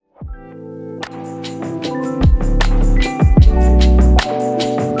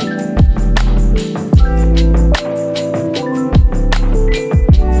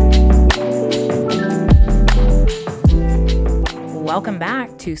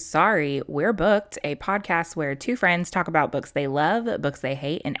to Sorry, We're Booked, a podcast where two friends talk about books they love, books they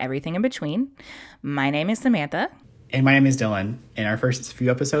hate, and everything in between. My name is Samantha. And my name is Dylan. In our first few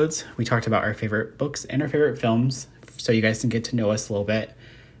episodes, we talked about our favorite books and our favorite films, so you guys can get to know us a little bit.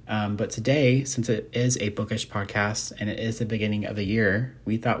 But today, since it is a bookish podcast and it is the beginning of the year,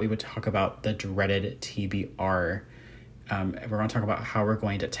 we thought we would talk about the dreaded TBR. We're going to talk about how we're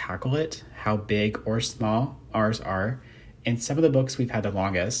going to tackle it, how big or small ours are, and some of the books we've had the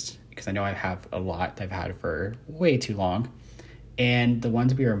longest, because I know I have a lot I've had for way too long, and the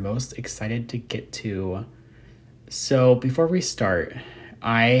ones we are most excited to get to. So before we start,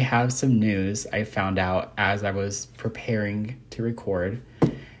 I have some news I found out as I was preparing to record.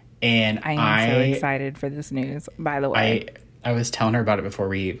 And I am so excited for this news, by the way. I was telling her about it before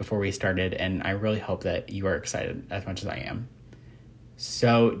we started, and I really hope that you are excited as much as I am.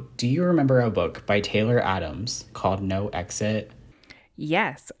 So, do you remember a book by Taylor Adams called No Exit?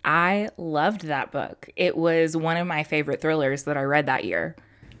 Yes, I loved that book. It was one of my favorite thrillers that I read that year.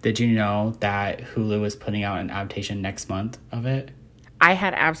 Did you know that Hulu is putting out an adaptation next month of it? I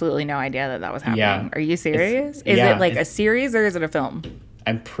had absolutely no idea that was happening. Yeah. Are you serious? Is it like a series or is it a film?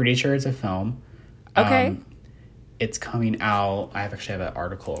 I'm pretty sure it's a film. Okay. It's coming out. I actually have an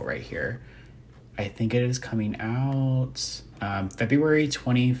article right here. I think it is coming out February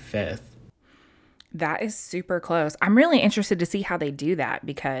 25th. That is super close. I'm really interested to see how they do that,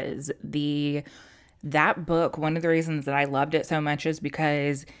 because that book, one of the reasons that I loved it so much is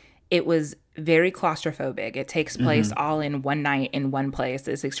because it was very claustrophobic. It takes place all in one night in one place.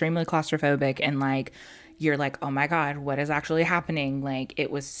 It's extremely claustrophobic, and like you're like, oh my God, what is actually happening? Like it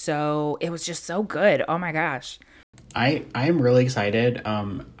was just so good. Oh my gosh. I am really excited.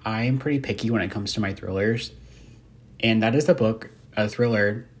 I'm pretty picky when it comes to my thrillers, and that is a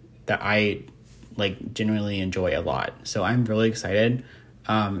thriller that I like genuinely enjoy a lot. So I'm really excited.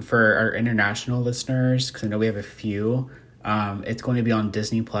 For our international listeners, because I know we have a few, it's going to be on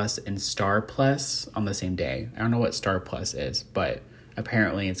Disney Plus and Star Plus on the same day. I don't know what Star Plus is, but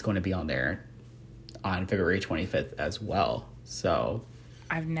apparently it's going to be on there on February 25th as well. So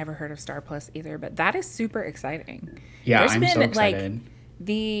I've never heard of Star Plus either, but that is super exciting. Yeah, I'm so excited. Like,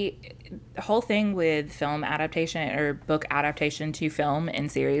 the whole thing with film adaptation or book adaptation to film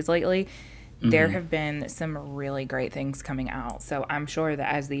and series lately, there have been some really great things coming out. So I'm sure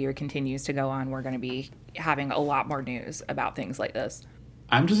that as the year continues to go on, we're going to be having a lot more news about things like this.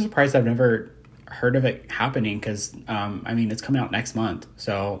 I'm just surprised I've never heard of it happening, because, it's coming out next month.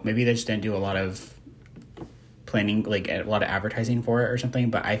 So maybe they just didn't do a lot of planning, like a lot of advertising for it or something,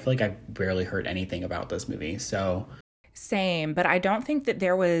 but I feel like I've barely heard anything about this movie. So same, but I don't think that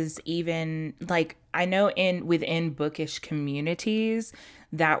there was even, like, I know within bookish communities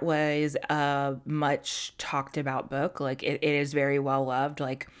that was a much talked about book. Like it is very well loved.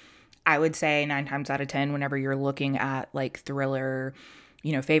 Like I would say 9 times out of 10, whenever you're looking at like thriller,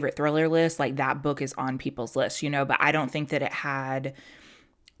 favorite thriller lists, like that book is on people's lists, but I don't think that it had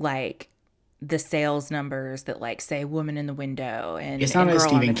like the sales numbers that like say Woman in the Window and it's not and a Girl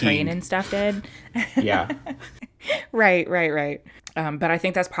Stephen on the Train King and stuff did. Yeah. Right. But I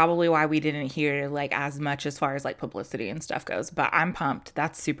think that's probably why we didn't hear like as much as far as like publicity and stuff goes. But I'm pumped.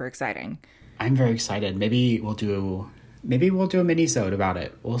 That's super exciting. I'm very excited. Maybe we'll do a mini-sode about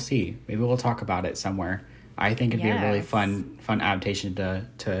it. We'll see. Maybe we'll talk about it somewhere. I think it'd be a really fun adaptation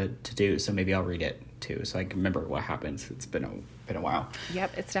to do. So maybe I'll read it too, so I can remember what happens. It's been a while.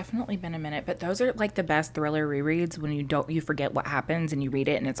 Yep, it's definitely been a minute. But those are like the best thriller rereads, when you forget what happens and you read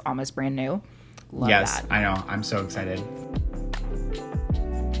it and it's almost brand new. Love yes, that. I know. I'm so excited.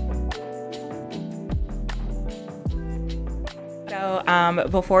 So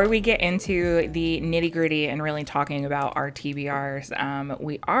before we get into the nitty gritty and really talking about our TBRs,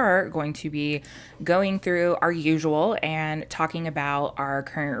 we are going to be going through our usual and talking about our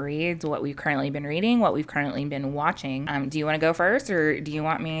current reads, what we've currently been reading, what we've currently been watching. Do you want to go first, or do you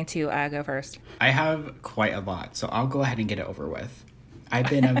want me to go first? I have quite a lot, so I'll go ahead and get it over with. I've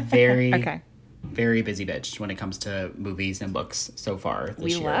been a very... Okay. Very busy bitch when it comes to movies and books so far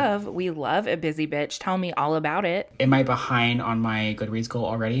this year. We love a busy bitch. Tell me all about it. Am I behind on my Goodreads goal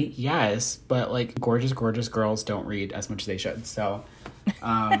already? Yes, but like gorgeous girls don't read as much as they should. So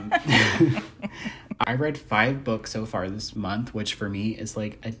I read 5 books so far this month, which for me is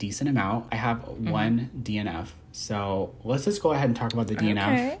like a decent amount. I have one DNF. So let's just go ahead and talk about the DNF.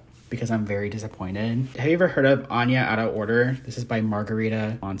 Okay. because I'm very disappointed. Have you ever heard of Anya Out of Order? This is by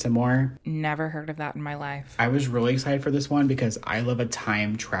Margarita Montemore. Never heard of that in my life. I was really excited for this one because I love a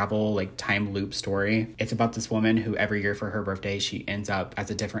time travel, like time loop story. It's about this woman who every year for her birthday, she ends up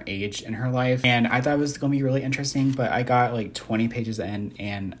as a different age in her life. And I thought it was going to be really interesting, but I got like 20 pages in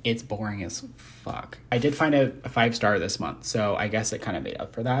and it's boring as fuck. I did find a 5-star this month, so I guess it kind of made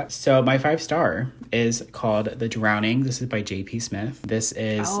up for that. So my 5-star is called The Drowning. This is by J.P. Smith. This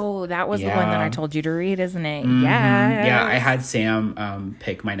is... Oh, that was the one that I told you to read, isn't it? Mm-hmm. Yes. Yeah, I had Sam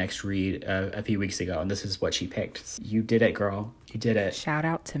pick my next read a few weeks ago, and this is what she picked. You did it, girl. You did it. Shout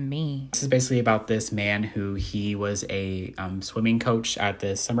out to me. This is basically about this man who he was a swimming coach at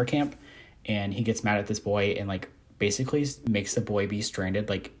this summer camp, and he gets mad at this boy and like basically makes the boy be stranded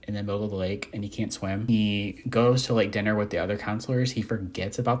like in the middle of the lake, and he can't swim. He goes to like dinner with the other counselors. He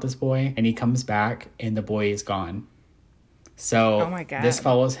forgets about this boy, and he comes back and the boy is gone. So oh my God. This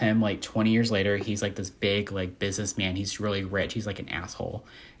follows him like 20 years later. He's like this big like businessman. He's really rich. He's like an asshole.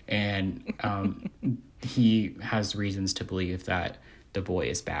 And he has reasons to believe that the boy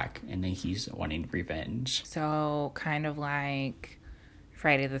is back and then he's wanting revenge. So kind of like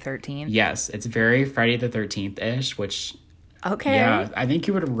Friday the 13th. Yes, it's very Friday the 13th-ish, which... Okay. Yeah, I think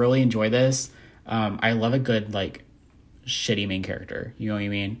you would really enjoy this. I love a good like shitty main character. You know what I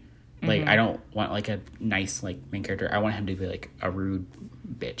mean? Like, I don't want, like, a nice, like, main character. I want him to be, like, a rude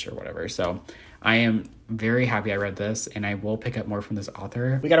bitch or whatever. So, I am very happy I read this, and I will pick up more from this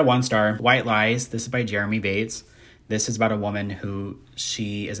author. We got a 1-star. White Lies. This is by Jeremy Bates. This is about a woman who,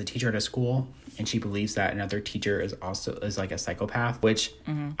 she is a teacher at a school, and she believes that another teacher is like a psychopath, which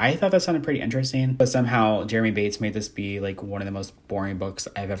I thought that sounded pretty interesting. But somehow Jeremy Bates made this be like one of the most boring books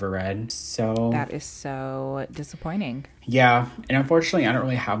I've ever read. So that is so disappointing. Yeah, and unfortunately I don't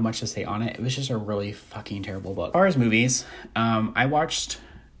really have much to say on it. It was just a really fucking terrible book. As far as movies, I watched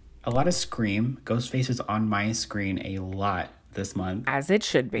a lot of Scream. Ghostface is on my screen a lot this month. As it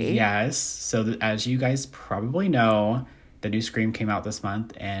should be. Yes. So as you guys probably know, the new Scream came out this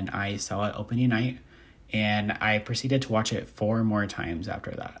month, and I saw it opening night, and I proceeded to watch it 4 more times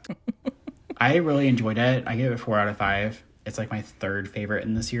after that. I really enjoyed it. I gave it 4 out of 5. It's like my 3rd favorite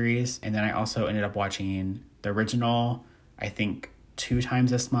in the series. And then I also ended up watching the original, I think 2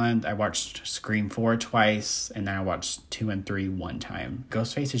 times this month. I watched Scream 4 twice, and then I watched 2 and 3 one time.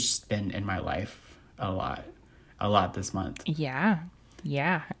 Ghostface has just been in my life a lot this month.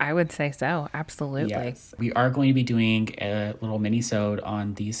 Yeah, I would say so. Absolutely. Yes. We are going to be doing a little mini-sode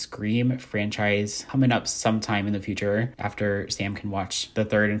on the Scream franchise coming up sometime in the future after Sam can watch the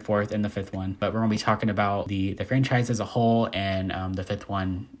 3rd and 4th and the 5th one. But we're going to be talking about the franchise as a whole and the 5th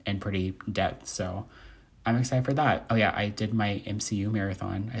one in pretty depth. So I'm excited for that. Oh yeah, I did my MCU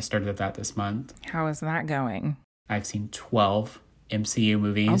marathon. I started that this month. How is that going? I've seen 12 MCU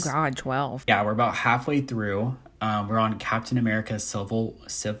movies. Oh God, 12. Yeah, we're about halfway through. We're on Captain America's Civil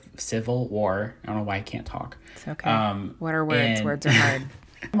War. I don't know why I can't talk. It's okay. What are words? Words are hard.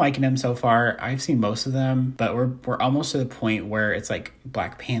 I'm liking them so far. I've seen most of them, but we're almost to the point where it's like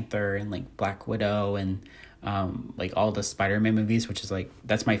Black Panther and like Black Widow and like all the Spider-Man movies, which is like,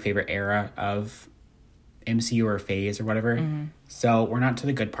 that's my favorite era of MCU or phase or whatever. So we're not to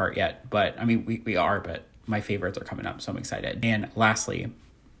the good part yet, but I mean, we are, but my favorites are coming up, so I'm excited. And lastly,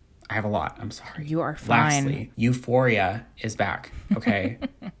 I have a lot. I'm sorry. You are fine. Lastly, Euphoria is back. Okay.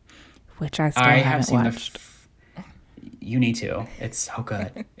 Which I still haven't watched. You need to. It's so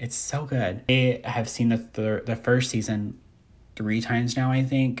good. It's so good. I have seen the first season 3 times now, I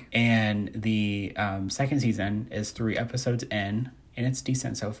think. And the second season is 3 episodes in. And it's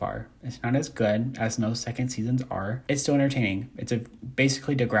decent so far. It's not as good as most second seasons are. It's still entertaining. It's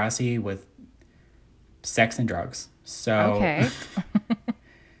basically Degrassi with sex and drugs. So okay.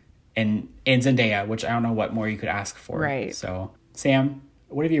 and Zendaya, which I don't know what more you could ask for. Right. So Sam,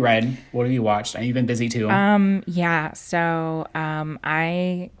 what have you read? What have you watched? You've been busy too. Yeah. So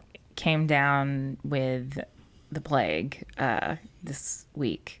I came down with the plague this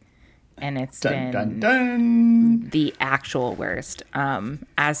week, and it's been the actual worst.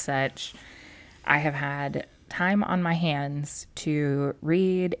 As such, I have had time on my hands to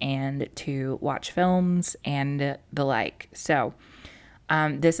read and to watch films and the like. So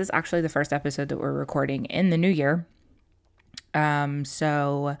this is actually the first episode that we're recording in the new year.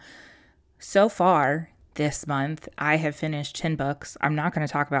 So far this month, I have finished 10 books. I'm not going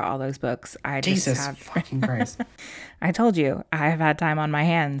to talk about all those books. Jesus fucking Christ. I told you, I have had time on my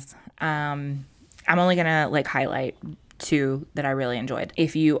hands. I'm only going to like highlight 2 that I really enjoyed.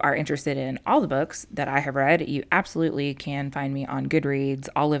 If you are interested in all the books that I have read, you absolutely can find me on Goodreads.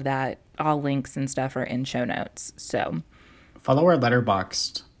 All of that, all links and stuff are in show notes. So follow our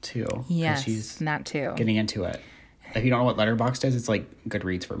Letterboxd too. Yes, she's that too. getting into it. If you don't know what Letterboxd is, it's like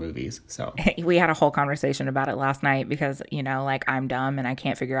Goodreads for movies. So we had a whole conversation about it last night because, like I'm dumb and I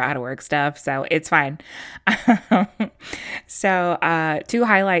can't figure out how to work stuff. So it's fine. So 2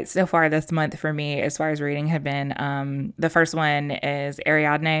 highlights so far this month for me as far as reading have been, the first one is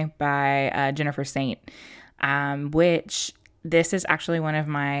Ariadne by Jennifer Saint, which this is actually one of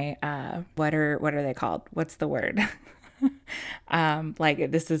my, what are they called? What's the word?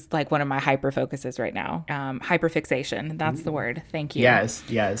 Like this is like one of my hyper focuses right now. Hyperfixation. That's the word. Thank you.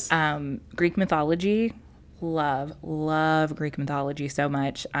 yes. Greek mythology. Love Greek mythology so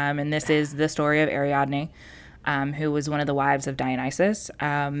much. And this is the story of Ariadne, who was one of the wives of Dionysus.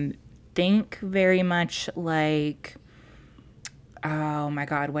 Think very much like, oh my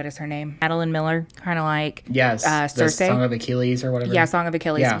God, what is her name? Madeline Miller, kind of like Yes, the Circe. Song of Achilles or whatever. Yeah, Song of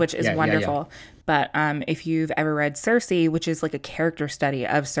Achilles, Yeah, which is wonderful. But if you've ever read Circe, which is like a character study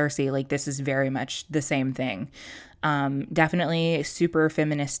of Circe, like this is very much the same thing. Definitely super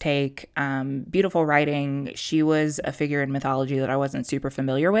feminist take, beautiful writing. She was a figure in mythology that I wasn't super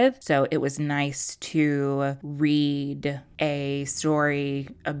familiar with. So it was nice to read a story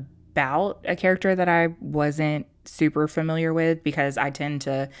about a character that I wasn't super familiar with, because I tend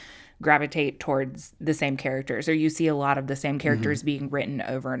to gravitate towards the same characters, or you see a lot of the same characters being written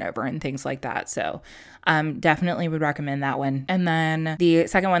over and over and things like that. So definitely would recommend that one. And then the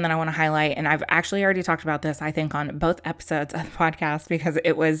second one that I want to highlight, and I've actually already talked about this, I think, on both episodes of the podcast, because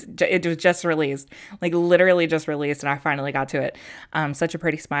it was just released, like literally just released, and I finally got to it. Such a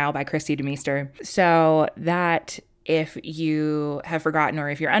Pretty Smile by Christy DeMeester. So that, if you have forgotten or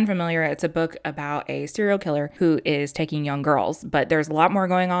if you're unfamiliar, it's a book about a serial killer who is taking young girls, but there's a lot more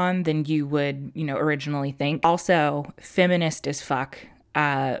going on than you would, originally think. Also, feminist as fuck,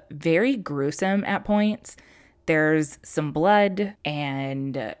 very gruesome at points. There's some blood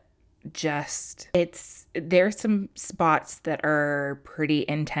and just there's some spots that are pretty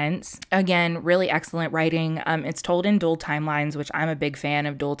intense. Again, really excellent writing. It's told in dual timelines, which I'm a big fan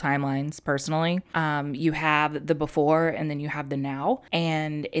of dual timelines personally. You have the before and then you have the now,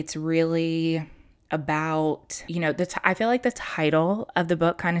 and it's really about, I feel like the title of the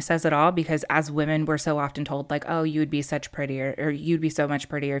book kind of says it all, because as women, we're so often told like, oh, you would be such prettier, or you'd be so much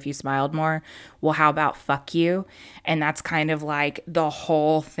prettier if you smiled more. Well, how about fuck you? And that's kind of like the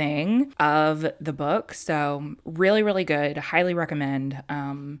whole thing of the book. So really, really good. Highly recommend.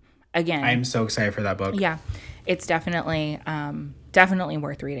 Again, I'm so excited for that book. Yeah, it's definitely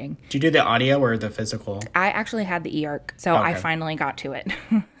worth reading. Did you do the audio or the physical? I actually had the e-arc, so Okay. I finally got to it.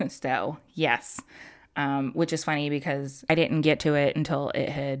 So yes, which is funny because I didn't get to it until it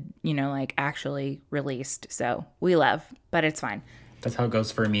had, actually released. So we love, but it's fine. That's how it goes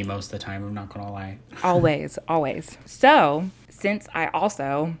for me most of the time. I'm not going to lie. Always. So since I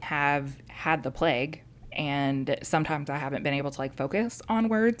also have had the plague, and sometimes I haven't been able to focus on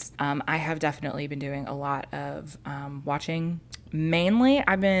words, I have definitely been doing a lot of watching. Mainly,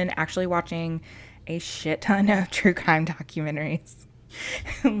 I've been actually watching a shit ton of true crime documentaries.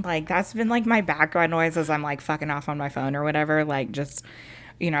 That's been my background noise as I'm fucking off on my phone or whatever, just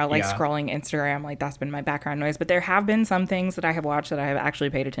scrolling Instagram. That's been my background noise. But there have been some things that I have watched that I have actually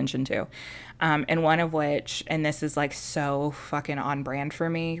paid attention to. And one of which, and this is so fucking on brand for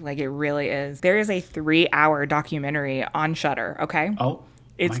me, it really is. There is a 3-hour documentary on Shudder, okay? Oh,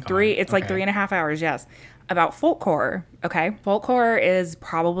 it's my God. It's Okay. 3.5 hours, yes. About folk horror, okay? Folk horror is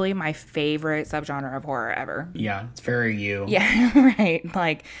probably my favorite subgenre of horror ever. Yeah, it's very you. Yeah,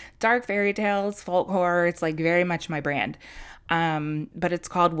 right. Dark fairy tales, folk horror, it's very much my brand. But it's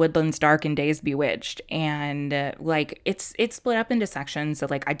called Woodlands Dark and Days Bewitched, and it's split up into sections. So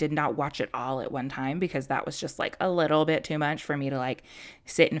I did not watch it all at one time because that was just a little bit too much for me to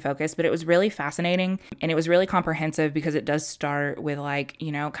sit and focus. But it was really fascinating, and it was really comprehensive because it does start with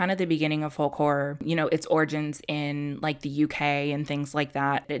kind of the beginning of folk horror, its origins in the UK and things like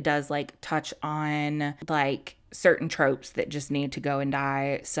that. It does touch on certain tropes that just need to go and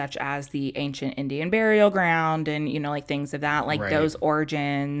die, such as the ancient Indian burial ground and, things of that, Right. those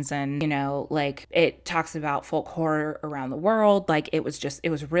origins. And, it talks about folk horror around the world. It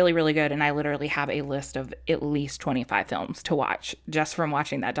was really, really good. And I literally have a list of at least 25 films to watch just from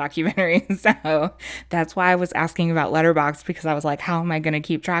watching that documentary. So that's why I was asking about Letterboxd, because I was like, how am I going to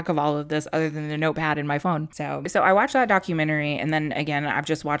keep track of all of this other than the notepad in my phone? So I watched that documentary. And then again, I've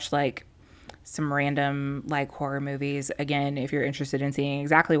just watched some random horror movies. Again, if you're interested in seeing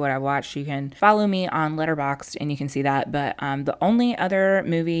exactly what I watched, you can follow me on Letterboxd and you can see that. But the only other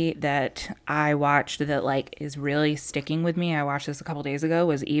movie that I watched that is really sticking with me, I watched this a couple days ago,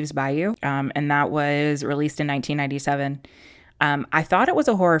 was Eve's Bayou, and that was released in 1997. I thought it was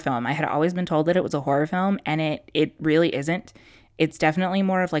a horror film. I had always been told that it was a horror film, and it really isn't. It's definitely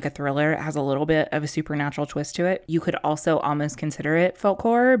more of like a thriller. It has a little bit of a supernatural twist to it. You could also almost consider it folk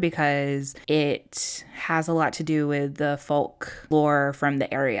horror because it has a lot to do with the folk lore from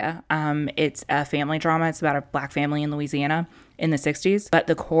the area. It's a family drama. It's about a Black family in Louisiana in the 60s, but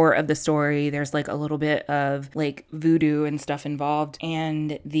the core of the story, there's like a little bit of like voodoo and stuff involved.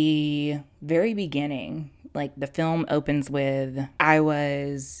 And the very beginning, like the film opens with, I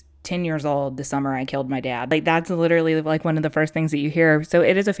was 10 years old the summer I killed my dad. Like that's literally like one of the first things that you hear. So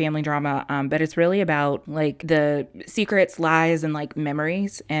it is a family drama, but it's really about like the secrets, lies, and like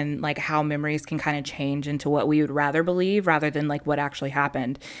memories, and like how memories can kind of change into what we would rather believe rather than like what actually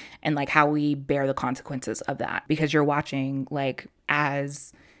happened, and like how we bear the consequences of that, because you're watching like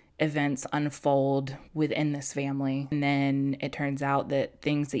as events unfold within this family. And then it turns out that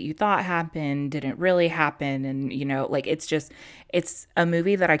things that you thought happened didn't really happen. And, you know, like it's a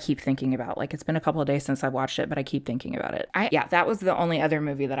movie that I keep thinking about. Like it's been a couple of days since I've watched it, but I keep thinking about it. Yeah, that was the only other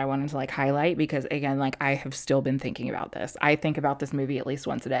movie that I wanted to like highlight because again, like I have still been thinking about this. I think about this movie at least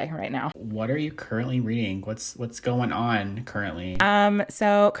once a day right now. What are you currently reading? What's going on currently?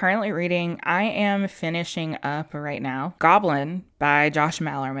 So currently reading, I am finishing up right now Goblin by Josh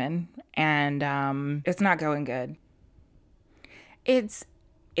Mallerman, and it's not going good.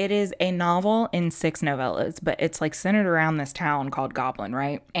 It is a novel in 6 novellas, but it's like centered around this town called Goblin,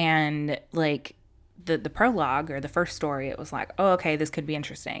 right? And like the prologue or the first story, it was like, oh, okay, this could be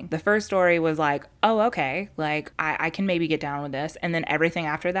interesting. The first story was like, oh, okay, like I can maybe get down with this. And then everything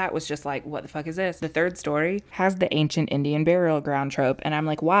after that was just like, what the fuck is this? The third story has the ancient Indian burial ground trope. And I'm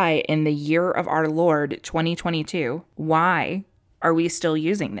like, why in the year of our Lord 2022, why are we still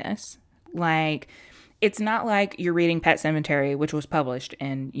using this? Like, it's not like you're reading Pet Sematary, which was published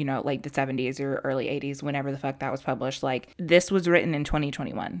in, you know, like the 70s or early 80s, whenever the fuck that was published. Like, this was written in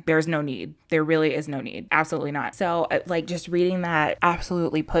 2021. There's no need. There really is no need. Absolutely not. So, like, just reading that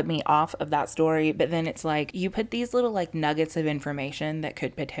absolutely put me off of that story. But then it's like, you put these little, like, nuggets of information that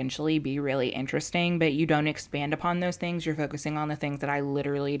could potentially be really interesting, but you don't expand upon those things. You're focusing on the things that I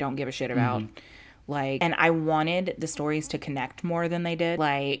literally don't give a shit about. Mm-hmm. Like, and I wanted the stories to connect more than they did.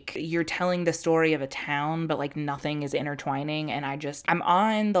 Like, you're telling the story of a town, but like nothing is intertwining. And I'm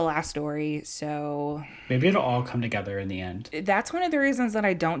on the last story, so maybe it'll all come together in the end. That's one of the reasons that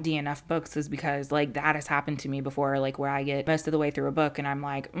I don't DNF books, is because like that has happened to me before, like where I get most of the way through a book and I'm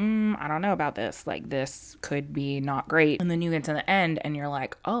like, I don't know about this. Like, this could be not great. And then you get to the end and you're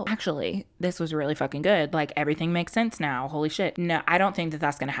like, oh, actually, this was really fucking good. Like, everything makes sense now. Holy shit. No, I don't think that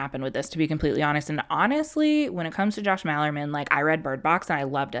that's going to happen with this, to be completely honest. And honestly, when it comes to Josh Mallerman, like I read Bird Box and I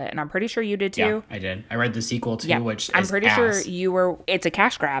loved it, and I'm pretty sure you did too. Yeah, I did. I read the sequel too, which I'm pretty sure you were. It's a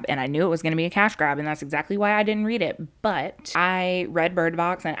cash grab, and I knew it was going to be a cash grab, and that's exactly why I didn't read it. But I read Bird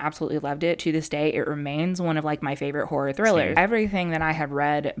Box and absolutely loved it. To this day, it remains one of like my favorite horror thrillers. Same. Everything that I have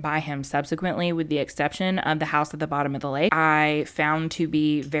read by him subsequently, with the exception of The House at the Bottom of the Lake, I found to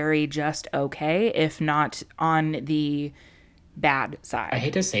be very just okay, if not on the bad side. I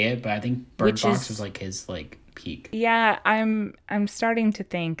hate to say it, but I think Bird Box was like his like peak. Yeah, I'm starting to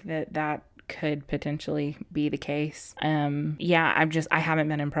think that could potentially be the case. Yeah, I haven't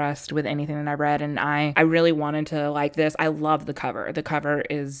been impressed with anything that I read, and I really wanted to like this. I love the cover. The cover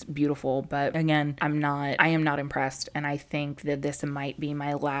is beautiful, but again, I am not impressed, and I think that this might be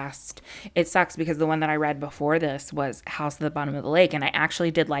my last. It sucks because the one that I read before this was House at the Bottom of the Lake, and I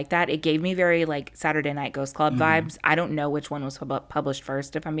actually did like that. It gave me very like Saturday Night Ghost Club vibes. I don't know which one was published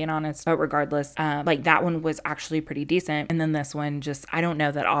first, if I'm being honest, but regardless, like that one was actually pretty decent, and then this one, just I don't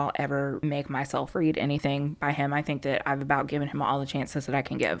know that I'll ever make myself read anything by him. I think that I've about given him all the chances that I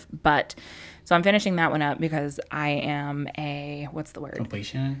can give. But so I'm finishing that one up because I am what's the word?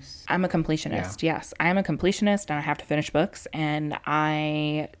 Completionist? I'm a completionist. Yeah. Yes. I am a completionist, and I have to finish books, and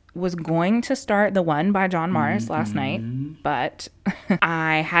I was going to start the one by John Morris last night, but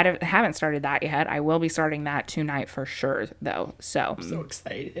I haven't started that yet. I will be starting that tonight for sure, though. So I'm so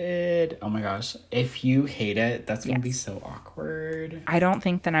excited. Oh my gosh. If you hate it, that's going to be so awkward. I don't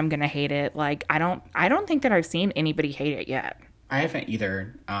think that I'm going to hate it. Like, I don't think that I've seen anybody hate it yet. I haven't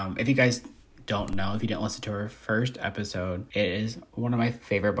either. If you guys don't know, if you didn't listen to our first episode, it is one of my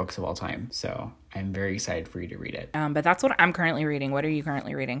favorite books of all time. So I'm very excited for you to read it. But that's what I'm currently reading. What are you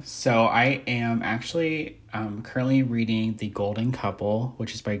currently reading? So I am actually currently reading The Golden Couple,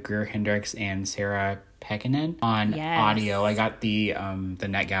 which is by Greer Hendricks and Sarah Pekkanen on audio. I got the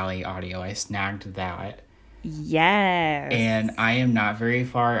NetGalley audio. I snagged that. Yes. And I am not very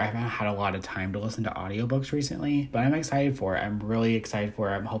far. I haven't had a lot of time to listen to audiobooks recently, but I'm excited for it. I'm really excited for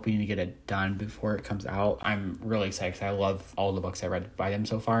it. I'm hoping to get it done before it comes out. I'm really excited because I love all the books I read by them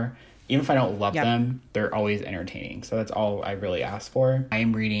so far. Even if I don't love them, they're always entertaining. So that's all I really ask for. I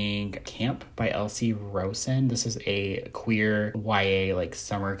am reading Camp by Elsie Rosen. This is a queer YA like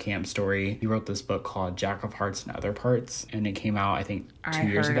summer camp story. He wrote this book called Jack of Hearts and Other Parts, and it came out I think 2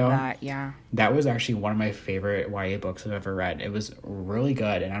 years ago. That was actually one of my favorite YA books I've ever read. It was really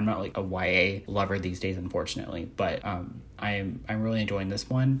good, and I'm not like a YA lover these days, unfortunately, but I'm really enjoying this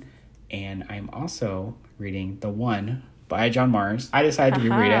one. And I'm also reading The One by John Mars. I decided to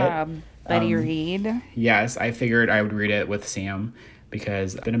reread it. Buddy read. Yes, I figured I would read it with Sam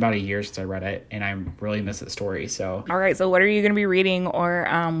because it's been about a year since I read it, and I really miss the story. So, all right. So, what are you going to be reading or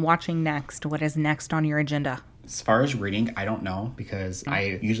watching next? What is next on your agenda? As far as reading, I don't know because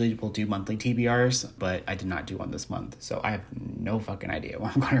I usually will do monthly TBRs, but I did not do one this month, so I have no fucking idea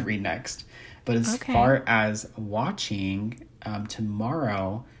what I'm going to read next. But as far as watching,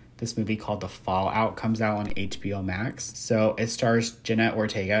 tomorrow, this movie called The Fallout comes out on HBO Max. So it stars Jenna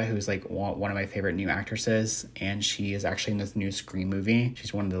Ortega, who's like one of my favorite new actresses, and she is actually in this new Scream movie.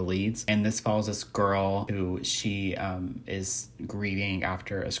 She's one of the leads, and this follows this girl who she is grieving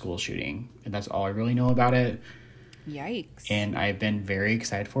after a school shooting, and that's all I really know about it. Yikes. And I've been very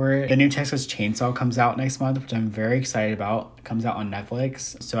excited for it. The new Texas Chainsaw comes out next month, which I'm very excited about. It comes out on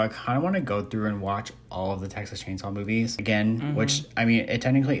Netflix. So I kind of want to go through and watch all of the Texas Chainsaw movies again, which, I mean, it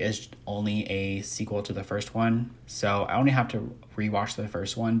technically is only a sequel to the first one. So I only have to rewatch the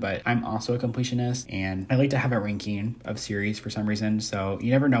first one, but I'm also a completionist, and I like to have a ranking of series for some reason. So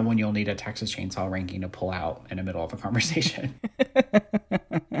you never know when you'll need a Texas Chainsaw ranking to pull out in the middle of a conversation.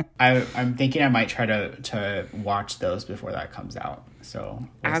 I'm thinking I might try to watch those before that comes out. So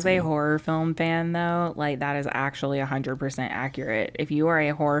as a horror film fan, though, like that is actually 100% accurate. If you are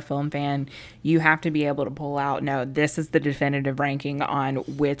a horror film fan, you have to be able to pull out, no, this is the definitive ranking on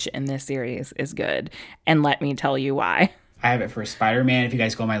which in this series is good. And let me tell you why. I have it for Spider-Man. If you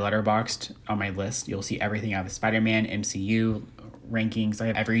guys go on my Letterboxd on my list, you'll see everything. I have Spider-Man, MCU rankings. I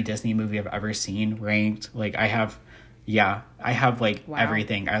have every Disney movie I've ever seen ranked. Like I have like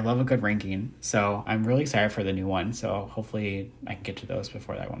everything. I love a good ranking. So I'm really excited for the new one. So hopefully I can get to those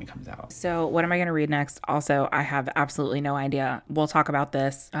before that one comes out. So what am I going to read next? Also, I have absolutely no idea. We'll talk about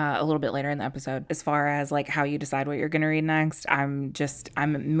this a little bit later in the episode. As far as like how you decide what you're going to read next, I'm a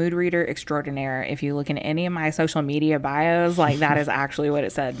mood reader extraordinaire. If you look in any of my social media bios, like that is actually what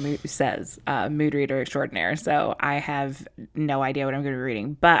it says, mood reader extraordinaire. So I have no idea what I'm going to be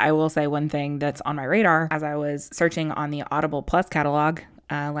reading. But I will say one thing that's on my radar as I was searching on the Audible Plus catalog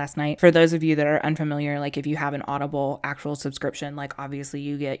last night. For those of you that are unfamiliar, like if you have an Audible actual subscription, like obviously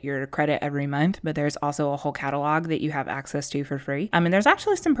you get your credit every month, but there's also a whole catalog that you have access to for free. And there's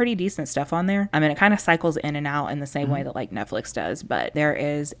actually some pretty decent stuff on there. It kind of cycles in and out in the same way that like Netflix does, but there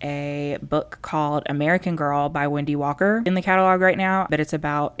is a book called American Girl by Wendy Walker in the catalog right now, but it's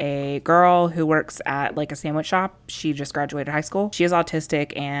about a girl who works at like a sandwich shop. She just graduated high school. She is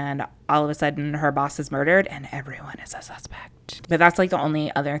autistic, and all of a sudden her boss is murdered and everyone is a suspect. But that's like the only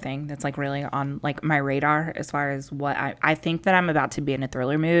other thing that's like really on like my radar as far as what I think that I'm about to be in a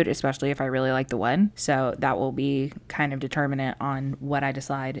thriller mood, especially if I really like The One. So that will be kind of determinant on what I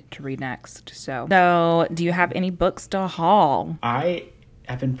decide to read next. So do you have any books to haul? I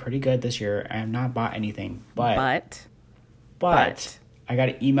have been pretty good this year. I have not bought anything, but I got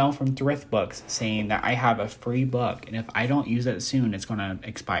an email from Thrift Books saying that I have a free book, and if I don't use it soon, it's going to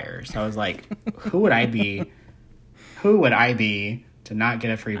expire. So I was like, who would I be to not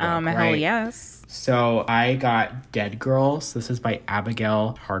get a free book, right? Hell yes. So I got Dead Girls. This is by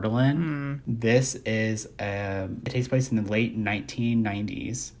Abigail Hardelin. This is, it takes place in the late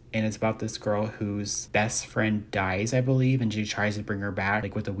 1990s. And it's about this girl whose best friend dies, I believe, and she tries to bring her back,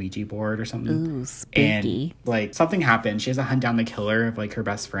 like with a Ouija board or something. Ooh, spooky. And like something happens. She has to hunt down the killer of like her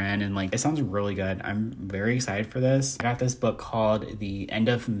best friend, and like it sounds really good. I'm very excited for this. I got this book called The End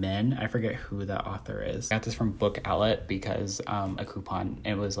of Men. I forget who the author is. I got this from Book Outlet because a coupon.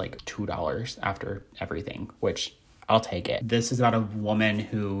 It was like $2 after everything, which I'll take it. This is about a woman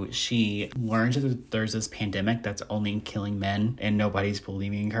who she learns that there's this pandemic that's only killing men and nobody's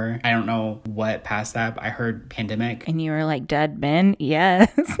believing her. I don't know what past that, but I heard pandemic. And you were like, dead men? Yes.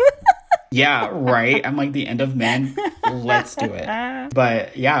 Yeah, right. I'm like, the end of men. Let's do it.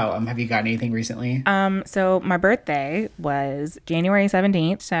 But yeah, have you gotten anything recently? So my birthday was January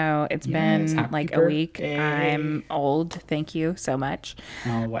 17th, so it's been happy like a week. birthday. I'm old. Thank you so much.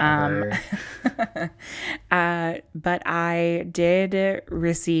 Oh, whatever. But I did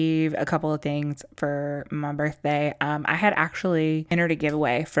receive a couple of things for my birthday. I had actually entered a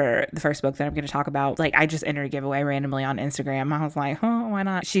giveaway for the first book that I'm going to talk about. Like, I just entered a giveaway randomly on Instagram. I was like, oh, why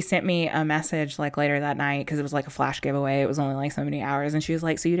not? She sent me a message like later that night because it was like a flash giveaway. It was only like so many hours. And she was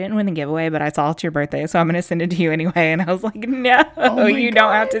like, so you didn't win the giveaway, but I saw it's your birthday, so I'm going to send it to you anyway. And I was like, no, you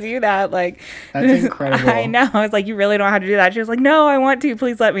don't have to do that. Like, that's incredible. I know. I was like, you really don't have to do that. She was like, no, I want to.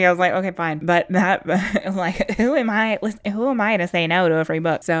 Please let me. I was like, okay, fine. But that, like, who am I to say no to a free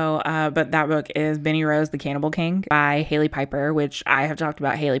book? So, but that book is Benny Rose, the Cannibal King by Haley Piper, which I have talked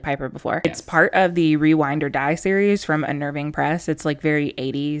about Haley Piper before. Yes. It's part of the Rewind or Die series from Unnerving Press. It's like very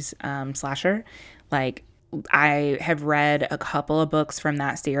 80s slasher. Like, I have read a couple of books from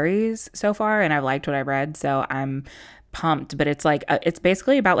that series so far, and I've liked what I've read, so I'm pumped. But it's like, it's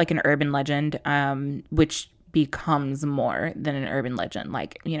basically about like an urban legend, which becomes more than an urban legend,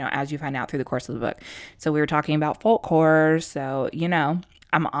 like, you know, as you find out through the course of the book. So we were talking about folk horror, so, you know,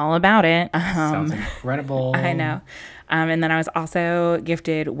 I'm all about it. Sounds incredible. I know. And then I was also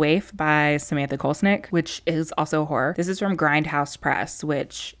gifted Waif by Samantha Kolsnick, which is also horror. This is from Grindhouse Press,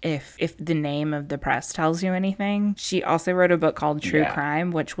 which if the name of the press tells you anything, she also wrote a book called True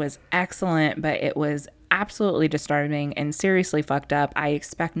Crime, which was excellent, but it was absolutely disturbing and seriously fucked up. I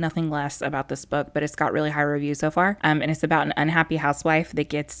expect nothing less about this book, but it's got really high reviews so far. And it's about an unhappy housewife that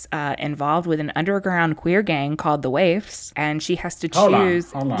gets involved with an underground queer gang called the Waifs, and she has to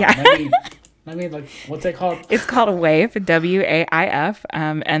choose. Hold on. Yeah. Let me look. What's it called? It's called a Waif, WAIF,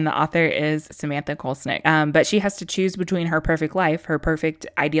 and the author is Samantha Kolsnick. But she has to choose between her perfect life, her perfect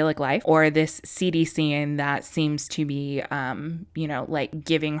idyllic life, or this seedy scene that seems to be, you know, like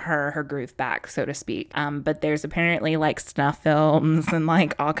giving her groove back, so to speak. But there's apparently like snuff films and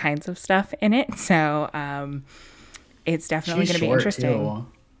like all kinds of stuff in it. So it's definitely going to be interesting. Too.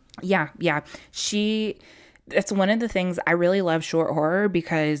 Yeah. That's one of the things I really love short horror,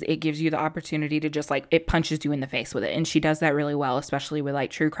 because it gives you the opportunity to just like, it punches you in the face with it. And she does that really well, especially with like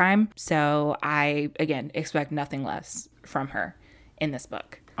true crime. So I, again, expect nothing less from her in this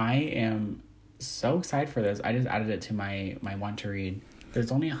book. I am so excited for this. I just added it to my want to read.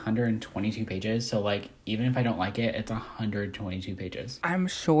 There's only 122 pages. So like, even if I don't like it, it's 122 pages. I'm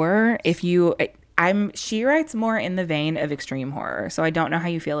sure she writes more in the vein of extreme horror, so I don't know how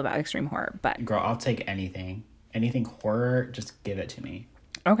you feel about extreme horror, but girl, I'll take anything horror, just give it to me.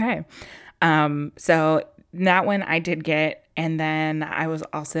 Okay. So that one I did get, and then I was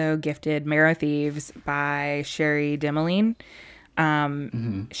also gifted Marrow Thieves by Sherry Demeline.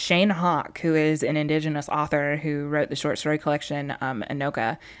 Shane Hawk, who is an Indigenous author who wrote the short story collection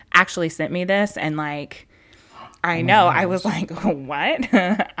Anoka, actually sent me this, and like, I know. I was like, what?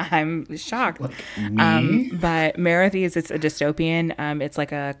 I'm shocked. Like me? But Marrow Thieves, it's a dystopian. It's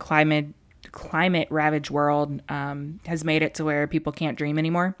like a climate ravaged world, has made it to where people can't dream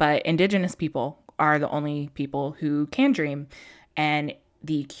anymore. But Indigenous people are the only people who can dream. And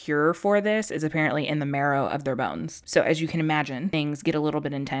the cure for this is apparently in the marrow of their bones. So as you can imagine, things get a little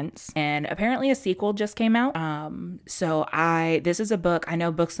bit intense. And apparently a sequel just came out. This is a book. I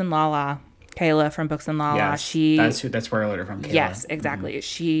know Books and Lala. Kayla from Books and Lala. Yes, that's where I learned it from. Kayla. Yes, exactly. Mm-hmm.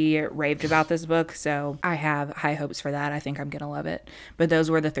 She raved about this book, so I have high hopes for that. I think I'm gonna love it. But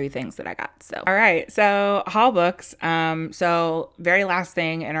those were the 3 things that I got. So, all right. So, haul books. So very last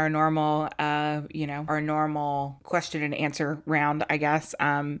thing in our normal, our normal question and answer round, I guess.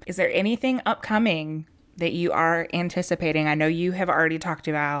 Is there anything upcoming that you are anticipating? I know you have already talked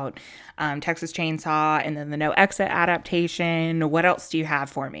about Texas Chainsaw and then the No Exit adaptation. What else do you have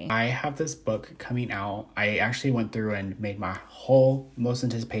for me? I have this book coming out. I actually went through and made my whole most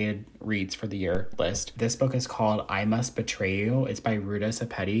anticipated reads for the year list. This book is called I Must Betray You. It's by Ruta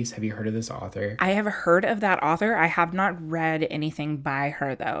Sepetys. Have you heard of this author? I have heard of that author. I have not read anything by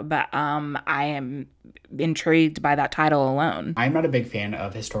her though, but I am intrigued by that title alone. I'm not a big fan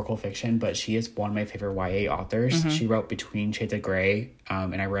of historical fiction, but she is one of my favorite YA authors. Mm-hmm. She wrote Between Shades of Grey,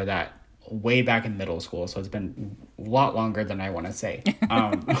 and I read that way back in middle school, so it's been a lot longer than I want to say.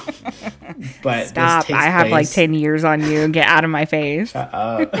 But stop! I have like 10 years on you. Get out of my face. Shut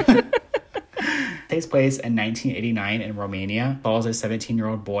up. Takes place in 1989 in Romania. Follows a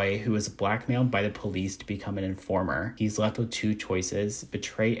 17-year-old boy who is blackmailed by the police to become an informer. He's left with two choices: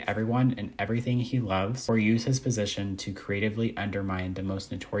 betray everyone and everything he loves, or use his position to creatively undermine the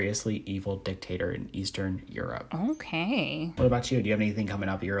most notoriously evil dictator in Eastern Europe. Okay. What about you? Do you have anything coming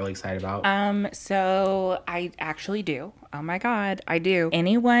up that you're really excited about? So I actually do. Oh my God, I do.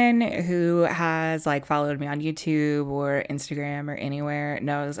 Anyone who has like followed me on YouTube or Instagram or anywhere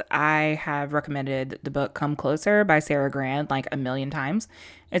knows I have recommended the book Come Closer by Sarah Grant like a million times.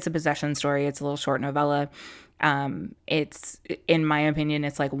 It's a possession story. It's a little short novella. It's, in my opinion,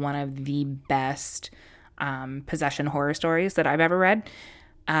 it's like one of the best possession horror stories that I've ever read.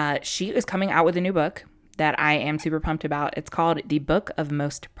 She is coming out with a new book that I am super pumped about. It's called The Book of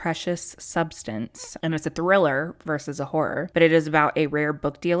Most Precious Substance, and it's a thriller versus a horror, but it is about a rare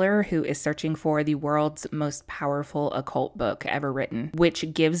book dealer who is searching for the world's most powerful occult book ever written,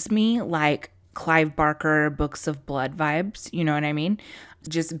 which gives me like Clive Barker Books of Blood vibes, you know what I mean?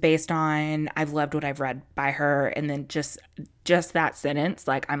 Just based on, I've loved what I've read by her, and then just that sentence,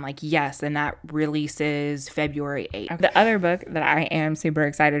 like I'm like, yes, and that releases February 8th. The other book that I am super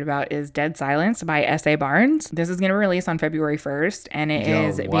excited about is Dead Silence by S.A. Barnes. This is going to release on February 1st, and it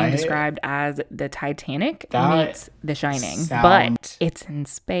is being described as the Titanic meets The Shining, but it's in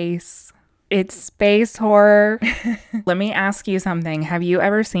space. It's space horror. Let me ask you something. Have you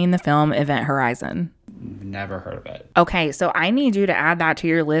ever seen the film Event Horizon? Never heard of it. Okay, so I need you to add that to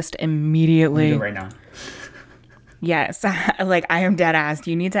your list immediately. Do it right now. Yes, like I am dead ass.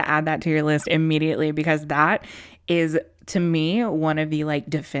 You need to add that to your list immediately, because that is, to me, one of the like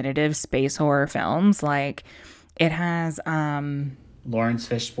definitive space horror films. Like it has Lawrence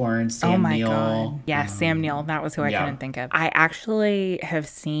Fishburne, Sam Neill. God. Yeah, Sam Neill. That was who I couldn't think of. I actually have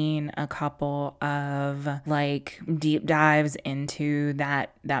seen a couple of like deep dives into that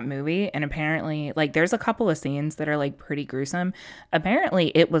movie, and apparently like there's a couple of scenes that are like pretty gruesome.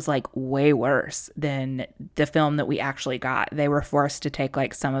 Apparently it was like way worse than the film that we actually got. They were forced to take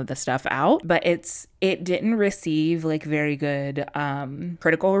like some of the stuff out, but it didn't receive like very good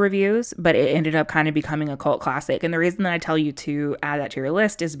critical reviews, but it ended up kind of becoming a cult classic. And the reason that I tell you to add that to your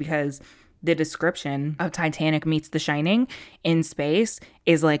list is because the description of Titanic meets The Shining in space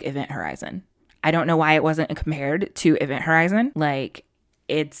is like Event Horizon. I don't know why it wasn't compared to Event Horizon. Like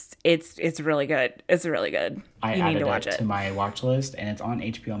it's really good. It's really good. You need to watch it to my watch list, and it's on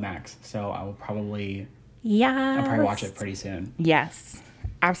HBO Max, so I will probably I'll probably watch it pretty soon. Yes.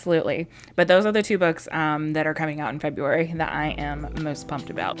 Absolutely. But those are the two books that are coming out in February that I am most pumped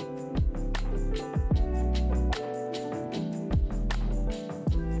about.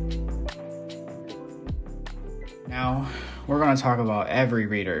 Now, we're going to talk about every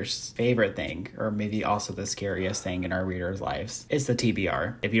reader's favorite thing, or maybe also the scariest thing in our readers' lives. It's the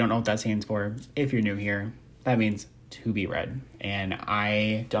TBR. If you don't know what that stands for, if you're new here, that means to be read. And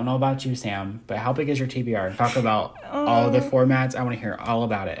I don't know about you, Sam, but how big is your TBR? Talk about all the formats. I want to hear all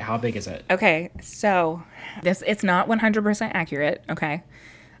about it. How big is it? Okay, so it's not 100% accurate, okay?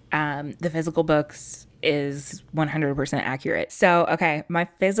 The physical books is 100% accurate. So, okay, my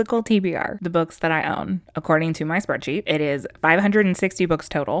physical TBR, the books that I own, according to my spreadsheet, it is 560 books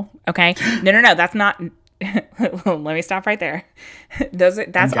total, okay? No, that's not... Let me stop right there.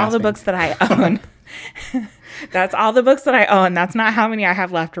 That's all the books that I own. That's all the books that I own. That's not how many I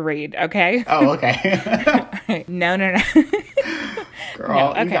have left to read, okay? Oh, okay. No. Girl,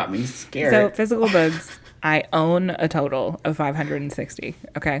 no, okay. You got me scared. So physical books, I own a total of 560,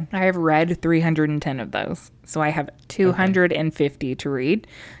 okay? I have read 310 of those. So I have 250 to read.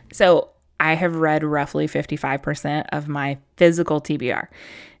 So I have read roughly 55% of my physical TBR.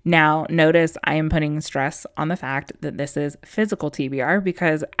 Now, notice I am putting stress on the fact that this is physical TBR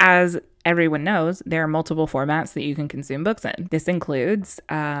because, as everyone knows, there are multiple formats that you can consume books in. This includes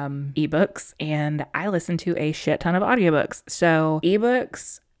ebooks, and I listen to a shit ton of audiobooks. So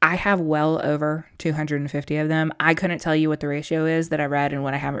ebooks, I have well over 250 of them. I couldn't tell you what the ratio is that I read and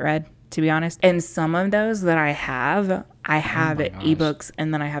what I haven't read, to be honest. And some of those that I have ebooks,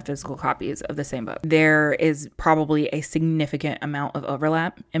 and then I have physical copies of the same book. There is probably a significant amount of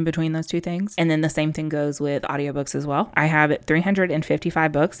overlap in between those two things. And then the same thing goes with audiobooks as well. I have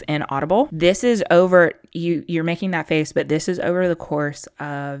 355 books in Audible. This is over, you're making that face, but this is over the course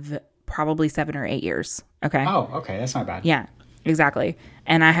of probably 7 or 8 years. Okay. Oh, okay. That's not bad. Yeah. Exactly.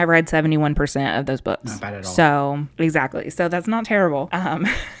 And I have read 71% of those books. Not bad at all. So, exactly. So that's not terrible.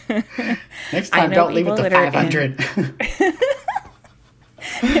 Next time, don't leave it to 500.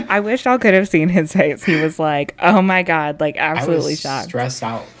 I wish y'all could have seen his face. He was like, oh my God, like absolutely shocked. Stressed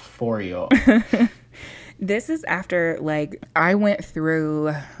out for you. This is after like I went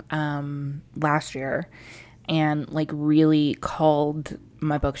through last year and like really culled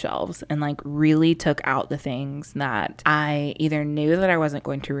my bookshelves and like really took out the things that I either knew that I wasn't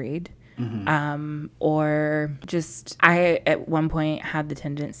going to read, or just I at one point had the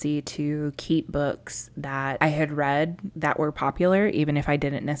tendency to keep books that I had read that were popular even if I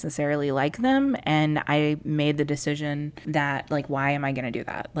didn't necessarily like them, and I made the decision that like, why am I going to do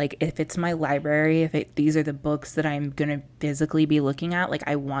that? Like, if it's my library, these are the books that I'm going to physically be looking at, like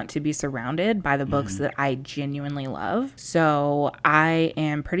I want to be surrounded by the books that I genuinely love. So I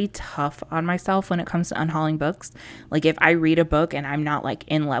am pretty tough on myself when it comes to unhauling books. Like, if I read a book and I'm not like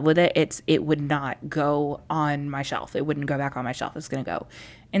in love with it, it would not go on my shelf. It wouldn't go back on my shelf. It's going to go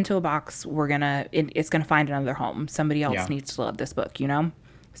into a box. It's going to find another home. Somebody else Yeah. needs to love this book, you know?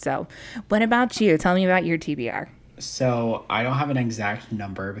 So what about you? Tell me about your TBR. So I don't have an exact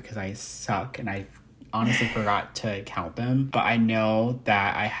number because I suck and I honestly forgot to count them. But I know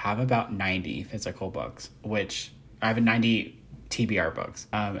that I have about 90 physical books, which I have 90 TBR books.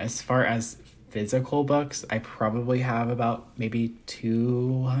 As far as physical books, I probably have about maybe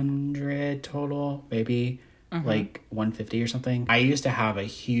 200 total, maybe like 150 or something. I used to have a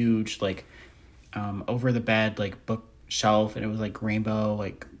huge like over the bed like bookshelf, and it was like rainbow,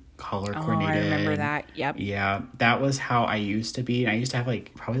 like color coordinated. I remember that. Yep. Yeah, that was how I used to be. And I used to have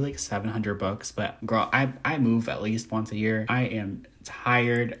like probably like 700 books. But girl, I move at least once a year. I am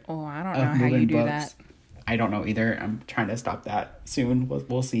tired Oh, I don't of know how moving you do books. that. I don't know either. I'm trying to stop that soon.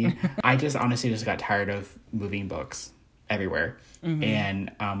 We'll see. I just honestly just got tired of moving books everywhere.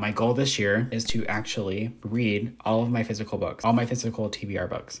 And my goal this year is to actually read all of my physical books, all my physical TBR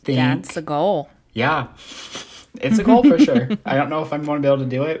books. That's the goal. Yeah. It's a goal for sure. I don't know if I'm going to be able to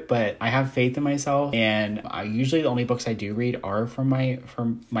do it, but I have faith in myself. And usually the only books I do read are from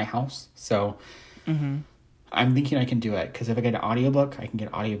my house. So I'm thinking I can do it, because if I get an audiobook, I can get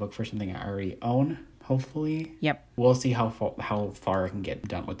an audiobook for something I already own, hopefully. Yep. We'll see how far I can get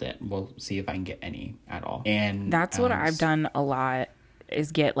done with it. We'll see if I can get any at all. And That's what I've done a lot,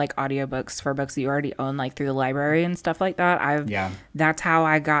 is get like audiobooks for books that you already own, like through the library and stuff like that. That's how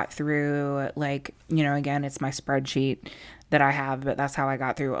I got through, like, you know, again, it's my spreadsheet that I have, but that's how I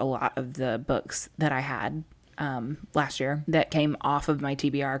got through a lot of the books that I had last year that came off of my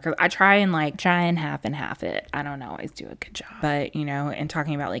TBR, because I try and half it. I don't always do a good job, but you know, and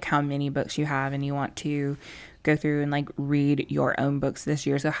talking about like how many books you have and you want to go through and like read your own books this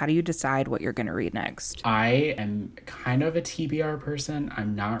year. So how do you decide what you're going to read next? I am kind of a TBR person.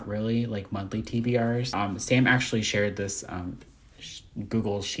 I'm not really like monthly TBRs. Sam actually shared this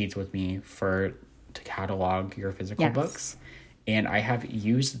Google Sheets with me to catalog your physical books. And I have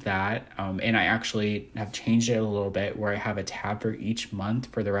used that, and I actually have changed it a little bit, where I have a tab for each month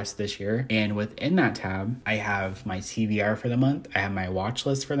for the rest of this year. And within that tab, I have my TBR for the month, I have my watch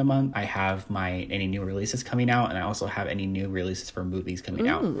list for the month, I have any new releases coming out, and I also have any new releases for movies coming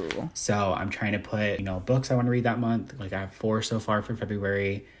out. So I'm trying to put, you know, books I want to read that month. Like, I have 4 so far for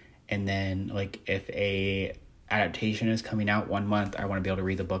February. And then, like, if a adaptation is coming out one month, I want to be able to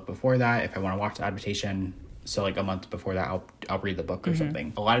read the book before that. If I want to watch the adaptation, so like a month before that, I'll read the book or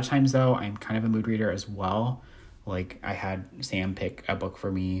something. A lot of times though, I'm kind of a mood reader as well. Like, I had Sam pick a book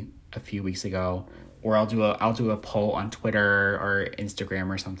for me a few weeks ago, or I'll do a poll on Twitter or Instagram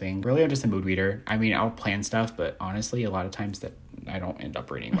or something. Really, I'm just a mood reader. I mean, I'll plan stuff, but honestly, a lot of times that I don't end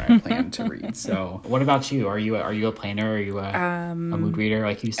up reading what I plan to read. So what about you? Are you a planner? Are you a mood reader,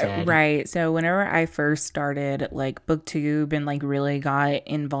 like you said? Right. So whenever I first started like BookTube and like really got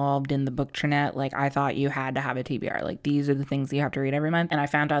involved in the booktranet, like I thought you had to have a TBR. Like, these are the things you have to read every month. And I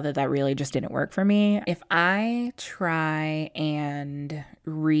found out that really just didn't work for me. If I try and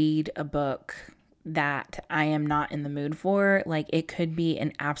read a book that I am not in the mood for, like, it could be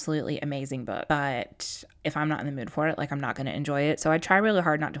an absolutely amazing book, but if I'm not in the mood for it, like, I'm not going to enjoy it. So I try really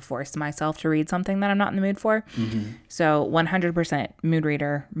hard not to force myself to read something that I'm not in the mood for. So 100% mood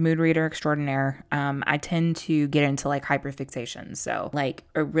reader extraordinaire. I tend to get into like hyperfixation. So like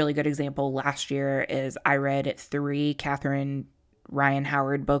a really good example last year is I read 3 Catherine Ryan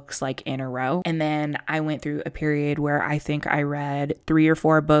Howard books like in a row. And then I went through a period where I think I read 3 or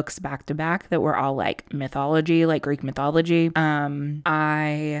 4 books back to back that were all like mythology, like Greek mythology.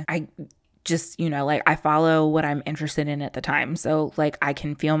 I just, you know, like I follow what I'm interested in at the time. So like I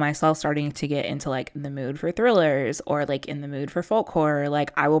can feel myself starting to get into like the mood for thrillers or like in the mood for folk horror.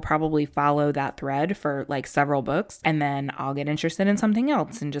 Like I will probably follow that thread for like several books, and then I'll get interested in something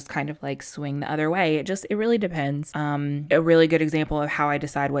else and just kind of like swing the other way. It really depends. A really good example of how I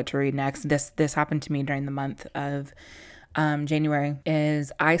decide what to read next. This happened to me during the month of January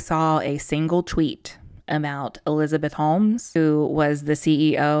is I saw a single tweet about Elizabeth Holmes, who was the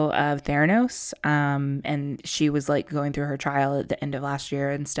CEO of Theranos. And she was like going through her trial at the end of last year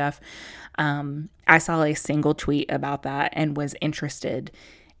and stuff. I saw a single tweet about that and was interested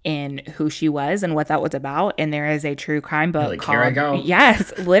in who she was and what that was about. And there is a true crime book like, called, here I go.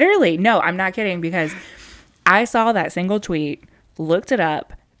 yes, literally. No, I'm not kidding, because I saw that single tweet, looked it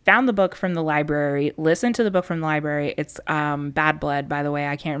up, found the book from the library, listened to the book from the library. It's Bad Blood, by the way.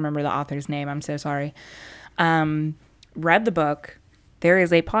 I can't remember the author's name. I'm so sorry. Read the book. There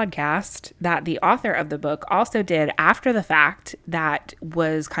is a podcast that the author of the book also did after the fact that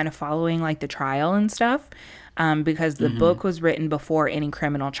was kind of following like the trial and stuff. Because the book was written before any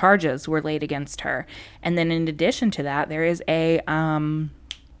criminal charges were laid against her. And then in addition to that, there is a,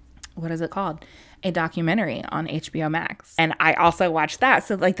 what is it called? A documentary on HBO Max. And I also watched that.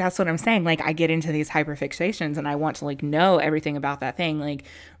 So like, that's what I'm saying. Like, I get into these hyperfixations and I want to like know everything about that thing. Like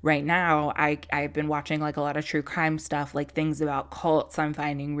right now, I've been watching like a lot of true crime stuff, like things about cults I'm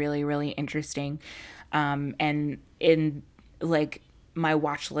finding really, really interesting. And in like my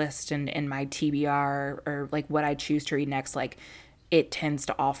watch list and my TBR, or like what I choose to read next, like it tends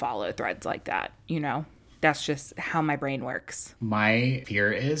to all follow threads like that, you know? That's just how my brain works. My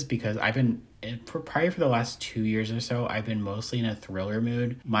fear is because I've been, probably for the last 2 years or so, I've been mostly in a thriller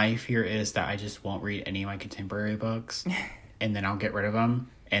mood. My fear is that I just won't read any of my contemporary books and then I'll get rid of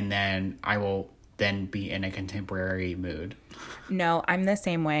them. And then I will then be in a contemporary mood. No, I'm the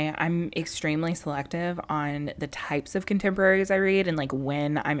same way. I'm extremely selective on the types of contemporaries I read and like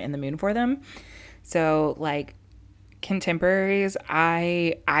when I'm in the mood for them. So like contemporaries,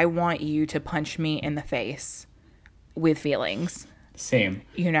 I want you to punch me in the face with feelings. Same.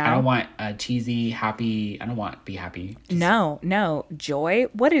 You know? I don't want a cheesy, happy. I don't want be happy. No. Joy?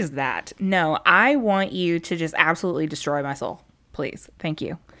 What is that? No, I want you to just absolutely destroy my soul. Please. Thank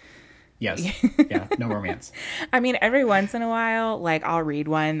you. Yes. Yeah. No romance. I mean, every once in a while, like I'll read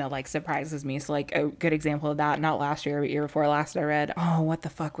one that like surprises me. So like a good example of that, not last year, but year before last, I read, oh, what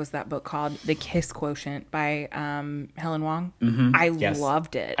the fuck was that book called? The Kiss Quotient by Helen Wong. I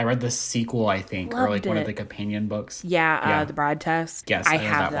loved it. I read the sequel, I think, or like one of the companion books. Yeah, The Bride Test. Yes, I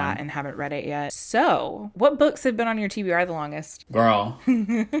have that and haven't read it yet. So, what books have been on your TBR the longest? Girl.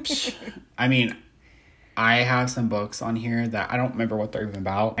 I mean, I have some books on here that I don't remember what they're even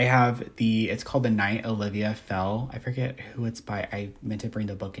about. I have it's called The Night Olivia Fell. I forget who it's by. I meant to bring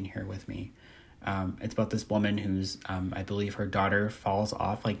the book in here with me. It's about this woman who's, I believe her daughter falls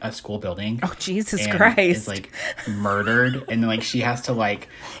off like a school building. Oh, Jesus and Christ. is like murdered. And like she has to like,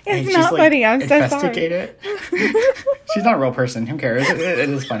 it's not funny. I'm so investigate it. She's not a real person. Who cares? It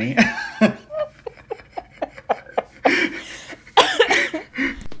is funny.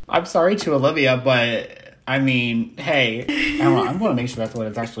 I'm sorry to Olivia, but I mean, hey, I'm going to make sure that's what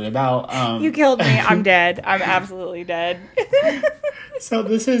it's actually about. You killed me. I'm dead. I'm absolutely dead. So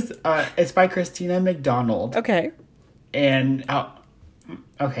this is, it's by Christina McDonald. Okay. And,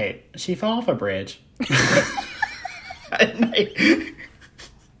 okay, she fell off a bridge at night.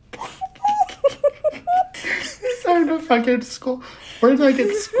 So the fucking school. Where did I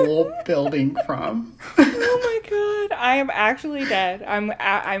get school building from? Oh my god, I am actually dead.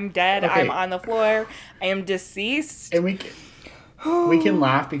 I'm dead. Okay. I'm on the floor. I am deceased. And we can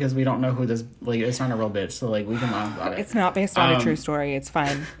laugh because we don't know who this, like, it's not a real bitch, so like we can laugh about it. It's not based on a true story. It's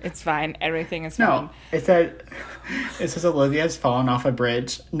fine. It's fine. Everything is fine. No, it says Olivia's fallen off a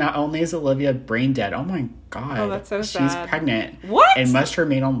bridge. Not only is Olivia brain dead, oh my god. Oh, that's so sad. She's pregnant. What? And must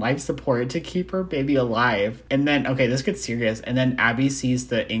remain on life support to keep her baby alive. And then, okay, this gets serious. And then Abby sees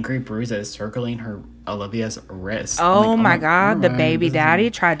the angry bruises circling Olivia's wrist. Oh, like, my god, the baby daddy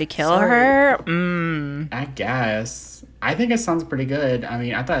tried to kill her? I guess. I think it sounds pretty good. I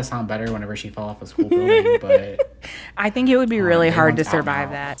mean, I thought it sounded better whenever she fell off a school building, but I think it would be really hard to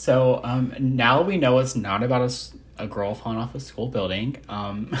survive that. So now we know it's not about a girl falling off a school building.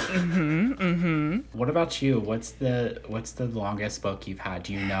 What about you? What's the longest book you've had?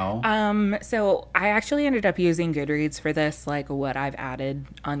 Do you know? So I actually ended up using Goodreads for this, like what I've added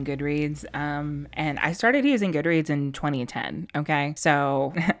on Goodreads. And I started using Goodreads in 2010. Okay.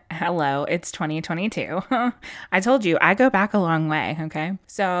 So hello, it's 2022. I told you I go back a long way. Okay.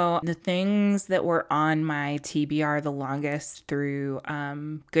 So the things that were on my TBR the longest through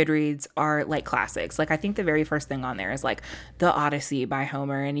Goodreads are like classics. Like I think the very first thing on there is like The Odyssey by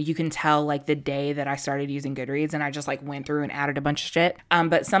Homer, and you can tell like the day that I started using Goodreads, and I just like went through and added a bunch of shit.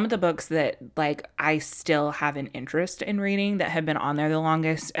 But some of the books that like I still have an interest in reading that have been on there the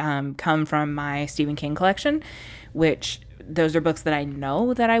longest come from my Stephen King collection, which those are books that I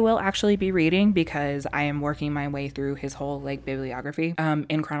know that I will actually be reading because I am working my way through his whole like bibliography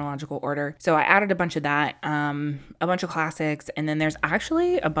in chronological order. So I added a bunch of that, a bunch of classics, and then there's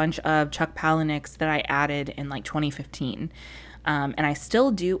actually a bunch of Chuck Palahniuk's that I added in like 2015. And I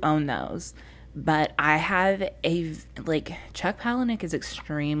still do own those. But I have like, Chuck Palahniuk is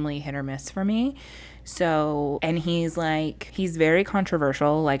extremely hit or miss for me. So, and he's very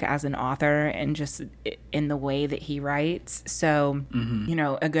controversial, like as an author and just in the way that he writes. So, you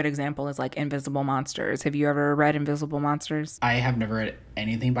know, a good example is like Invisible Monsters. Have you ever read Invisible Monsters? I have never read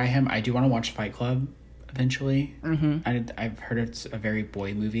anything by him. I do want to watch Fight Club eventually. I've heard it's a very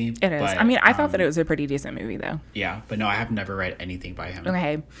boy movie. It is. But, I mean, I thought that it was a pretty decent movie though. Yeah, but no, I have never read anything by him.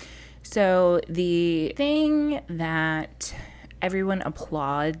 Okay. So the thing that everyone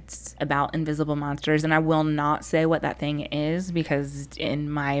applauds about Invisible Monsters, and I will not say what that thing is because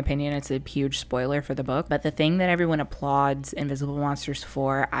in my opinion it's a huge spoiler for the book, but the thing that everyone applauds Invisible Monsters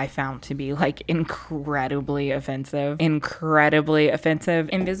for, I found to be like incredibly offensive.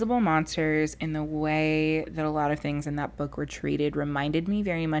 Invisible Monsters, in the way that a lot of things in that book were treated, reminded me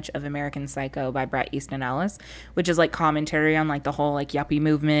very much of American Psycho by Bret Easton Ellis, which is like commentary on like the whole like yuppie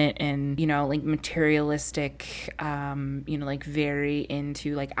movement and, you know, like materialistic, you know, like very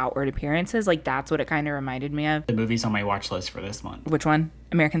into like outward appearances. Like that's what it kind of reminded me of. The movie's on my watch list for this month. Which one?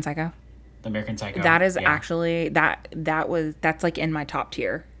 American Psycho? The American Psycho. That is actually that's like in my top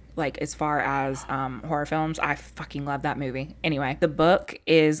tier. Like as far as horror films, I fucking love that movie. Anyway, the book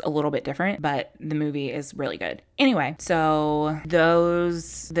is a little bit different, but the movie is really good. Anyway, so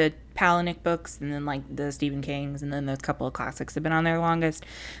the Palahniuk books and then like the Stephen King's and then those couple of classics have been on there longest.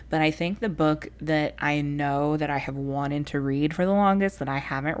 But I think the book that I know that I have wanted to read for the longest that I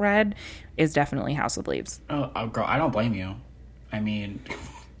haven't read is definitely House of Leaves. Oh girl, I don't blame you. I mean...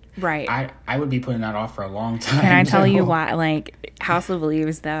 Right. I would be putting that off for a long time. Can I tell you why? Like, House of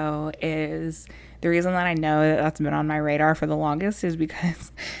Leaves, though, is the reason that I know that that's been on my radar for the longest is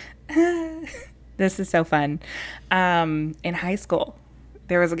because this is so fun. In high school,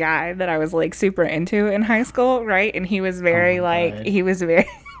 there was a guy that I was like super into in high school, right? And he was very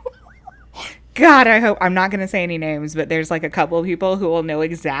God, I hope I'm not going to say any names, but there's like a couple of people who will know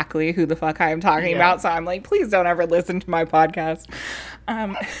exactly who the fuck I am talking about. So I'm like, please don't ever listen to my podcast.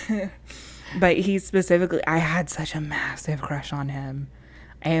 But he specifically, I had such a massive crush on him.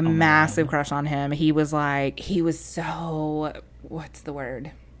 Crush on him. He was so, what's the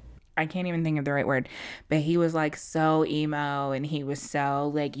word? I can't even think of the right word, but he was like so emo and he was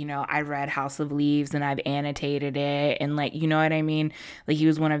so like, you know, I read House of Leaves and I've annotated it and like, you know what I mean? Like he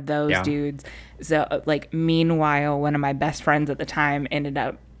was one of those dudes. So like, meanwhile, one of my best friends at the time ended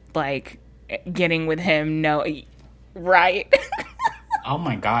up like getting with him. No, right. Oh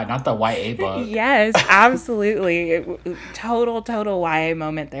my God, not the YA book. Yes, absolutely. Total YA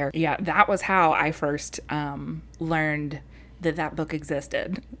moment there. Yeah, that was how I first learned that book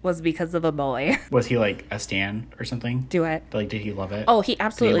existed, was because of a boy. Was he like a stan or something? Do it. Like, did he love it? Oh, he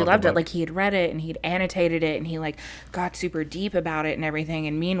absolutely loved it. Like, he had read it and he'd annotated it and he like got super deep about it and everything.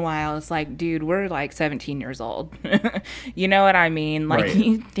 And meanwhile, it's like, dude, we're like 17 years old. You know what I mean? Like, right.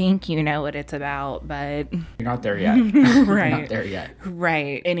 You think you know what it's about, but you're not there yet. Right. You're not there yet.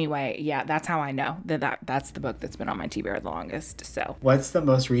 Right. Anyway, yeah, that's how I know that's the book that's been on my TBR the longest. So, what's the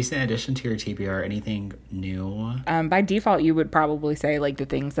most recent addition to your TBR? Anything new? By default, you would probably say like the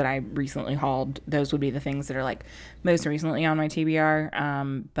things that I recently hauled, those would be the things that are like most recently on my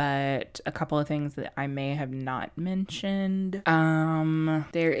TBR. But a couple of things that I may have not mentioned.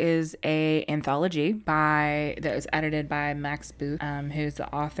 There is a anthology that was edited by Max Booth, who's the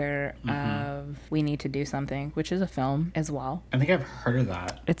author of We Need to Do Something, which is a film as well. I think I've heard of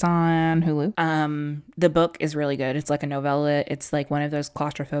that. It's on Hulu. The book is really good. It's like a novella. It's like one of those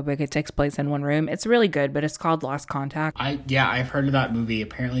claustrophobic. It takes place in one room. It's really good, but it's called Lost Contact. I've heard of that movie.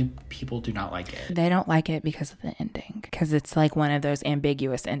 Apparently people do not like it. They don't like it because of the ending. Because it's like one of those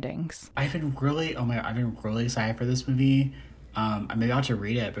ambiguous endings. I've been really excited for this movie. Maybe I'll have to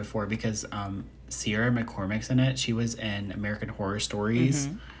read it before because Sierra McCormick's in it. She was in American Horror Stories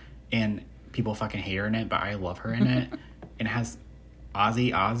and people fucking hate her in it, but I love her in it. And it has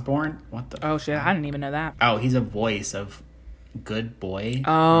Ozzy Osbourne. What the? Oh shit, I didn't even know that. Oh, he's a voice of Good Boy.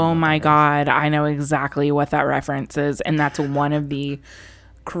 Oh my God, I know exactly what that reference is, and that's one of the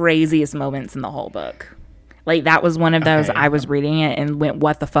craziest moments in the whole book. Like, that was one of those, Okay. I was reading it and went,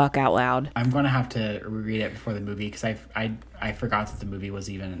 what the fuck, out loud. I'm going to have to read it before the movie because I forgot that the movie was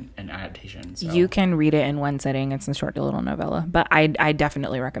even an adaptation. So. You can read it in one sitting. It's a short little novella, but I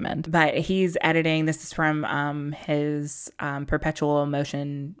definitely recommend. But he's editing. This is from his Perpetual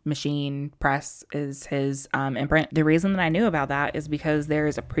Motion Machine Press is his imprint. The reason that I knew about that is because there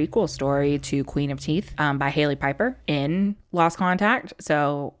is a prequel story to Queen of Teeth by Haley Piper in Lost Contact.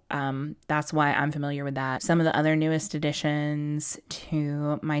 So that's why I'm familiar with that. Some of the other newest additions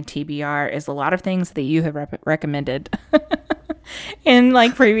to my TBR is a lot of things that you have recommended in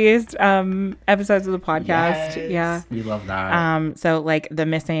like previous episodes of the podcast. Yes, yeah, we love that. So like The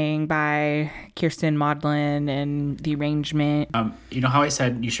Missing by Kirsten Maudlin and The Arrangement. You know how I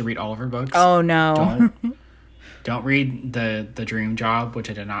said you should read all of her books? Oh no. Don't read the Dream Job, which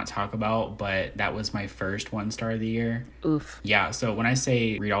I did not talk about, but that was my first 1-star of the year. Oof. Yeah, so when I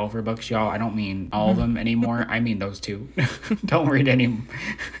say read all of her books, y'all, I don't mean all of them anymore. I mean those two. Don't read any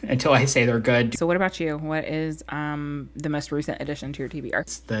until I say they're good. So what about you? What is the most recent addition to your TBR?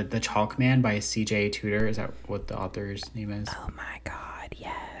 It's the Chalk Man by C.J. Tudor. Is that what the author's name is? Oh my God,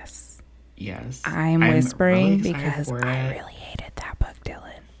 yes. Yes. I'm whispering really because for I it. really hated that book,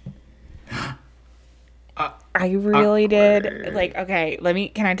 Dylan. I really did. Like, okay,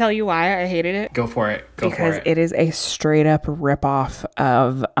 can I tell you why I hated it? Go for it. Because it is a straight up ripoff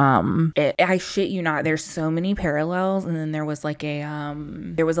of I shit you not, there's so many parallels, and then there was like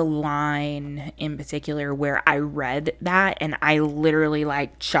there was a line in particular where I read that and I literally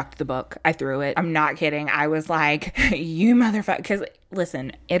like chucked the book. I threw it. I'm not kidding. I was like, you motherfucker, because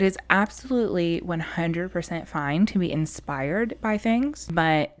listen, it is absolutely 100% fine to be inspired by things,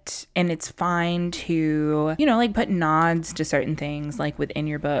 and it's fine to, like put nods to certain things like within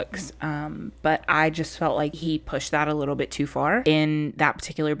your books. But I just felt like he pushed that a little bit too far in that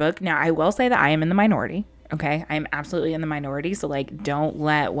particular book. Now, I will say that I am in the minority. Okay, I am absolutely in the minority. So like, don't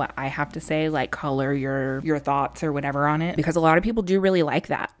let what I have to say like color your thoughts or whatever on it, because a lot of people do really like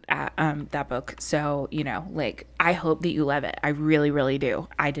that book. So like, I hope that you love it. I really, really do.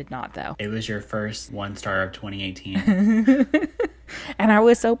 I did not though. It was your first 1-star of 2018. And I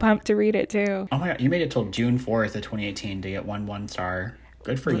was so pumped to read it too. Oh my God, you made it till June 4th of 2018 to get 1-star.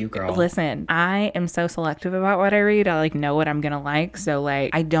 Good for you, girl. Listen, I am so selective about what I read. I like know what I'm gonna like. So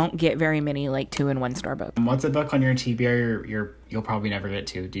like, I don't get very many like 2 and 1-star books. What's a book on your TBR you'll probably never get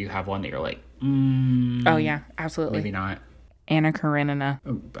to? Do you have one that you're like, Oh yeah, absolutely. maybe not? Anna Karenina.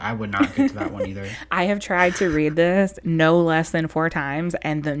 I would not get to that one either. I have tried to read this no less than 4 times,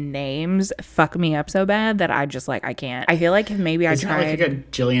 and the names fuck me up so bad that I just like, I can't. I feel like if maybe I Isn't tried. that like a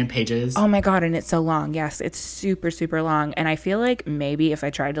jillion pages? Oh my God, and it's so long. Yes, it's super, super long. And I feel like maybe if I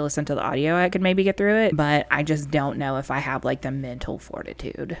tried to listen to the audio, I could maybe get through it, but I just don't know if I have like the mental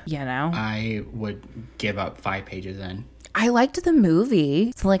fortitude, I would give up 5 pages in. I liked the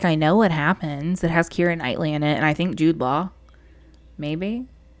movie. So like, I know what happens. It has Keira Knightley in it, and I think Jude Law. Maybe.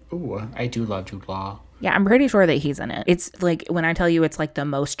 Ooh, I do love Jude Law. Yeah, I'm pretty sure that he's in it. It's like, when I tell you it's like the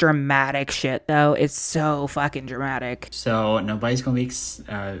most dramatic shit though, it's so fucking dramatic. So nobody's going to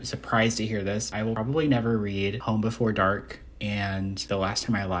be surprised to hear this. I will probably never read Home Before Dark and The Last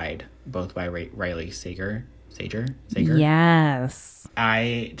Time I Lied, both by Riley Sager. Yes.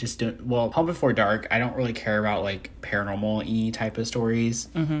 I just don't. Well, Home Before Dark, I don't really care about like paranormal-y type of stories.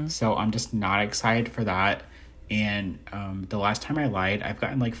 So I'm just not excited for that. And The Last Time I Lied, I've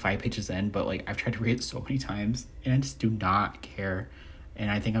gotten like 5 pages in, but like I've tried to read it so many times and I just do not care. And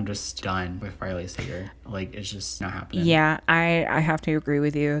I think I'm just done with Riley Sager. Like, it's just not happening. Yeah, I have to agree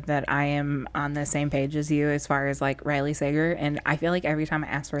with you that I am on the same page as you as far as like Riley Sager. And I feel like every time I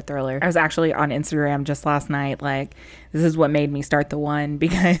ask for a thriller, I was actually on Instagram just last night. Like, this is what made me start the one,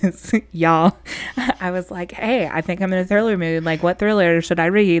 because y'all, I was like, hey, I think I'm in a thriller mood. Like, what thriller should I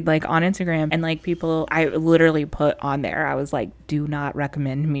read? Like, on Instagram. And like, people, I literally put on there, I was like, do not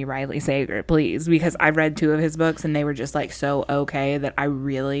recommend me Riley Sager, please, because I read 2 of his books and they were just like so okay that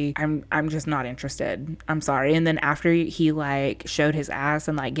I'm just not interested. I'm sorry. And then after he like showed his ass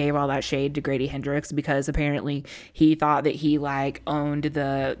and like gave all that shade to Grady Hendrix, because apparently he thought that he like owned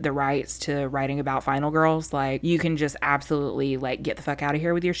the rights to writing about Final Girls, like, you can just absolutely like get the fuck out of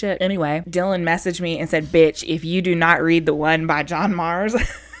here with your shit. Anyway, Dylan messaged me and said, bitch, if you do not read The One by John Mars.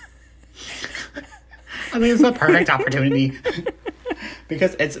 I mean, it's the perfect opportunity.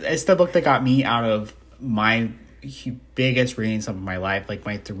 Because it's the book that got me out of my biggest reading slump of my life, like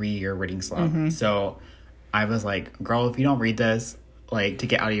my 3-year reading slump. So I was like, girl, if you don't read this, like to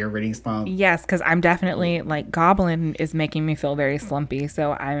get out of your reading slump? Yes, because I'm definitely like Goblin is making me feel very slumpy,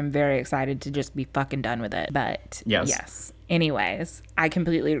 so I'm very excited to just be fucking done with it. But yes. Anyways, I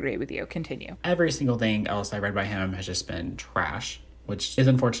completely agree with you. Continue. Every single thing else I read by him has just been trash, which is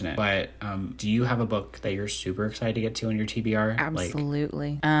unfortunate. But do you have a book that you're super excited to get to on your TBR?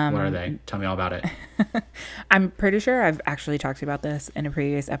 Absolutely. What are they? Tell me all about it. I'm pretty sure I've actually talked about this in a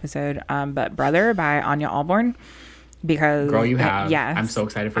previous episode, but Brother by Anya Alborn. Because girl, you have. Yes, I'm so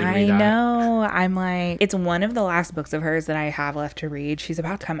excited for you to read that. I know. I'm like, it's one of the last books of hers that I have left to read. She's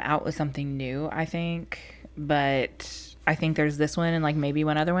about to come out with something new, I think, but I think there's this one and like maybe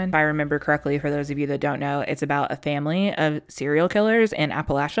one other one. If I remember correctly, for those of you that don't know, it's about a family of serial killers in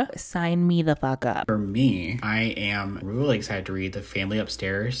Appalachia. Sign me the fuck up. For me, I am really excited to read The Family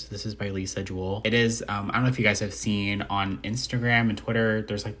Upstairs. This is by Lisa Jewell. It is, I don't know if you guys have seen on Instagram and Twitter,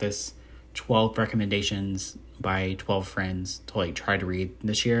 there's like this 12 recommendations by 12 friends to like try to read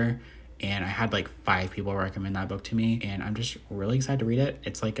this year, and I had like 5 people recommend that book to me, and I'm just really excited to read it.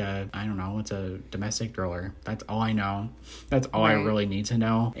 It's like it's a domestic thriller. That's all I know. That's all I really need to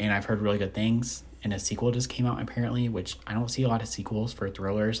know, and I've heard really good things. And a sequel just came out apparently, which I don't see a lot of sequels for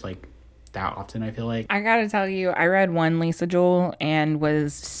thrillers like that often, I feel like. I gotta tell you, I read one Lisa Jewell and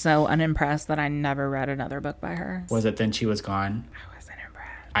was so unimpressed that I never read another book by her. Was it Then She Was Gone?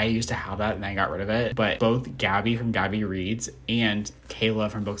 I used to have that and I got rid of it. But both Gabby from Gabby Reads and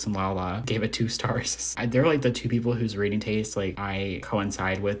Kayla from Books and Lala gave it 2 stars. They're like the 2 people whose reading taste like I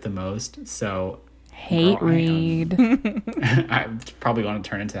coincide with the most. So read. I'm probably going to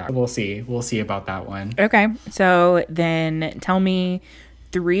turn into that. We'll see. We'll see about that one. Okay. So then tell me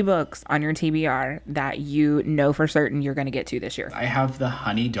 3 books on your TBR that you know for certain you're going to get to this year. I have The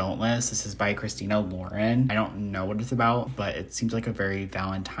Honey Don't List. This is by Christina Lauren. I don't know what it's about, but it seems like a very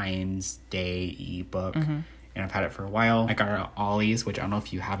Valentine's Day book. And I've had it for a while. I got it at Ollie's, which I don't know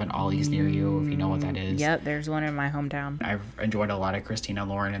if you have an Ollie's near you, if you know what that is. Yep, there's one in my hometown. I've enjoyed a lot of Christina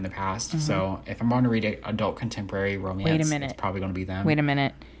Lauren in the past. So if I'm going to read an adult contemporary romance, it's probably going to be them. Wait a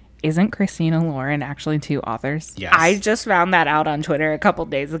minute. Isn't Christina Lauren actually 2 authors? Yes. I just found that out on Twitter a couple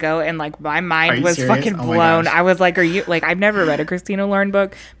days ago, and like my mind was serious? fucking blown. I was like, are you like, I've never read a Christina Lauren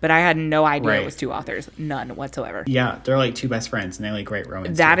book, but I had no idea it was 2 authors. None whatsoever. Yeah, they're like 2 best friends and they like great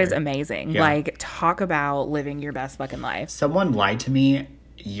romance. That is amazing. Yeah. Like, talk about living your best fucking life. Someone lied to me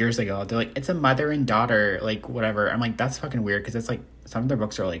years ago. They're like, it's a mother and daughter, like whatever. I'm like, that's fucking weird, because it's like some of their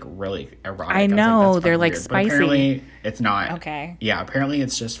books are like really erotic. I know, they're like weird. spicy. But apparently it's not. Okay. Yeah, apparently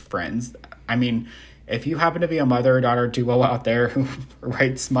it's just friends. I mean, if you happen to be a mother or daughter duo out there who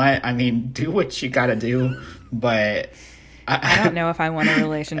writes smut, I mean, do what you gotta do. But I don't know if I want a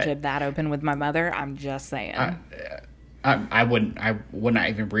relationship that open with my mother. I'm just saying. I wouldn't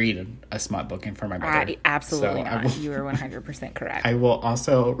even read a smut book in front of my mother. Absolutely not. You are 100% correct. I will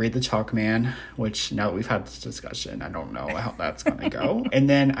also read The Chalk Man, which now that we've had this discussion, I don't know how that's going to go. And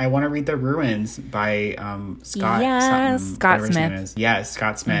then I want to read The Ruins by Scott. Yes, Scott Smith. Yes,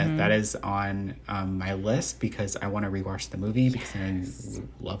 Scott Smith. That is on my list because I want to rewatch the movie because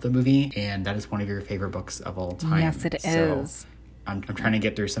I love the movie, and that is one of your favorite books of all time. Yes, it is. I'm trying to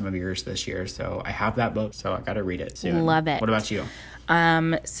get through some of yours this year, so I have that book, so I got to read it soon. Love it. What about you?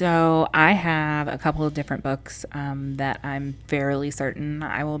 So I have a couple of different books that I'm fairly certain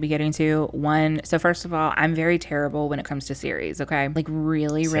I will be getting to. So first of all, I'm very terrible when it comes to series, okay? Like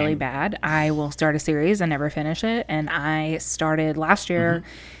really, really bad. I will start a series and never finish it, and I started last year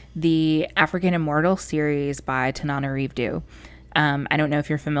the African Immortal series by Tanana Reeve. I don't know if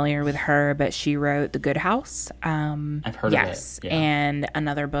you're familiar with her, but she wrote The Good House. I've heard of it. Yeah. And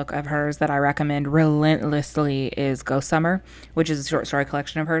another book of hers that I recommend relentlessly is Ghost Summer, which is a short story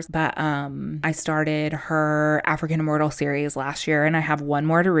collection of hers. But I started her African Immortal series last year, and I have one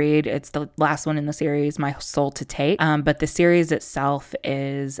more to read. It's the last one in the series, My Soul to Take. But the series itself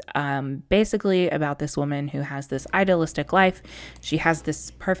is basically about this woman who has this idealistic life. She has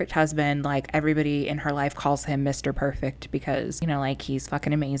this perfect husband. Like, everybody in her life calls him Mr. Perfect because, you know, like, he's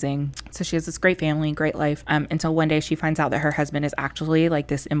fucking amazing. So she has this great family, great life, until one day she finds out that her husband is actually like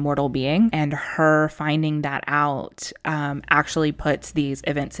this immortal being, and her finding that out actually puts these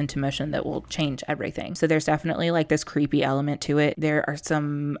events into motion that will change everything. So there's definitely like this creepy element to it. There are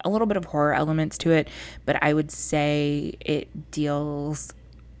a little bit of horror elements to it, but I would say it's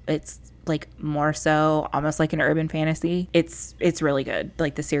like more so almost like an urban fantasy. It's really good.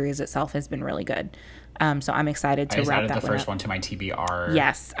 Like, the series itself has been really good. So I'm excited to wrap that one up. I added the first one to my TBR.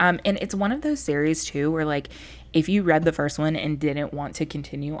 Yes. And it's one of those series too where, like, if you read the first one and didn't want to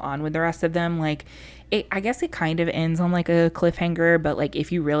continue on with the rest of them, like, I guess it kind of ends on like a cliffhanger, but like,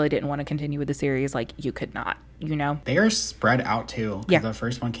 if you really didn't want to continue with the series, like, you could not. you know. They are spread out too. 'Cause Yeah. the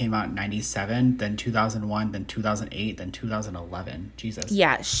first one came out in 97, then 2001, then 2008, then 2011. Jesus.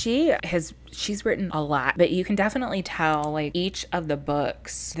 Yeah, she's written a lot, but you can definitely tell like each of the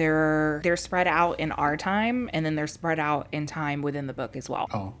books, they're spread out in our time, and then they're spread out in time within the book as well.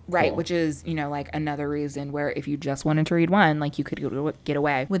 Oh, right, cool. which is, you know, like another reason where if you just wanted to read one, like you could get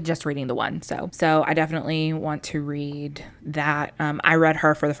away with just reading the one. So I definitely want to read that. I read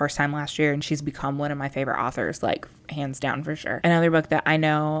her for the first time last year, and she's become one of my favorite authors, like hands down for sure. Another book that I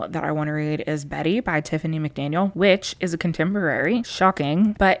know that I want to read is Betty by Tiffany McDaniel, which is a contemporary,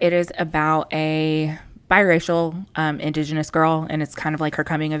 shocking, but it is about a biracial indigenous girl, and it's kind of like her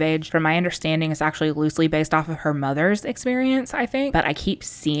coming of age. From my understanding, it's actually loosely based off of her mother's experience, I think, but I keep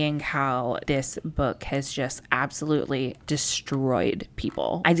seeing how this book has just absolutely destroyed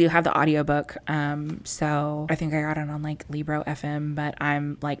people. I do have the audiobook, so I think I got it on like Libro FM, but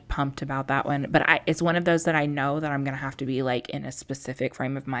I'm like pumped about that one. But it's one of those that I know that I'm gonna have to be like in a specific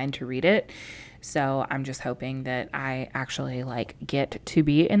frame of mind to read it. So I'm just hoping that I actually like get to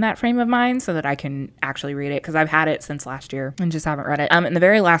be in that frame of mind so that I can actually read it, because I've had it since last year and just haven't read it. And the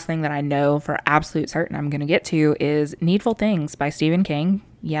very last thing that I know for absolute certain I'm going to get to is Needful Things by Stephen King.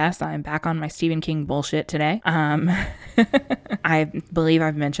 Yes, I'm back on my Stephen King bullshit today. I believe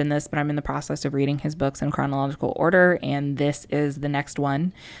I've mentioned this, but I'm in the process of reading his books in chronological order, and this is the next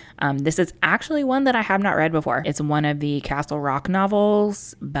one. This is actually one that I have not read before. It's one of the Castle Rock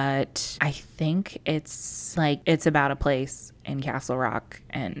novels, but I think it's about a place in Castle Rock,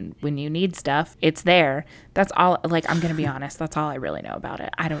 and when you need stuff, it's there. That's all. Like, I'm gonna be honest, that's all I really know about it.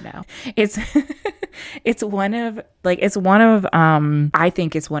 I don't know. It's one of I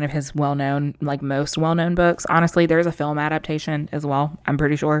think it's one of his well-known, like most well-known books. Honestly, there's a film adaptation as well, I'm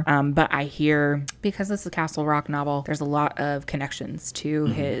pretty sure. But I hear, because this is a Castle Rock novel, there's a lot of connections to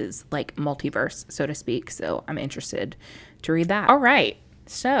his like multiverse, so to speak. So I'm interested to read that. All right.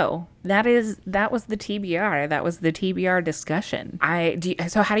 So that was the TBR. That was the TBR discussion.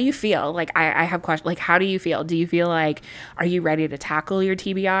 So how do you feel? Like, I have questions. Like, how do you feel? Do you feel like, are you ready to tackle your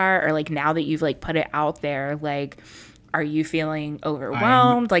TBR? Or like, now that you've like put it out there, like, are you feeling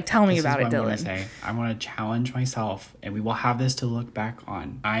overwhelmed? Like, tell me about it, Dylan. I want to challenge myself, and we will have this to look back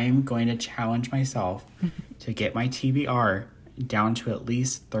on. I'm going to challenge myself to get my TBR down to at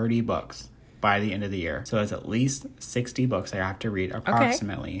least 30 books by the end of the year. So it's at least 60 books I have to read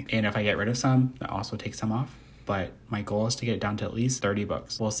approximately. Okay. And if I get rid of some, I also take some off. But my goal is to get it down to at least 30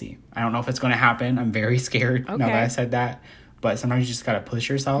 books. We'll see. I don't know if it's going to happen. I'm very scared now that I said that. But sometimes you just got to push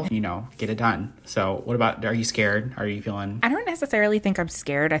yourself, get it done. So what about, are you scared? Are you feeling? I don't necessarily think I'm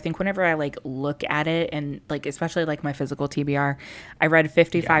scared. I think whenever I like look at it, and like, especially like my physical TBR, I read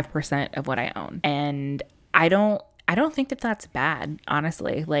 55% of what I own. And I don't think that that's bad,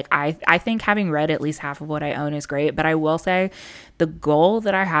 honestly. Like, I think having read at least half of what I own is great, but I will say the goal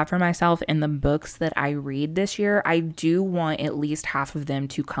that I have for myself in the books that I read this year, I do want at least half of them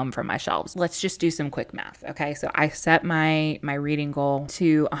to come from my shelves. Let's just do some quick math, okay? So I set my reading goal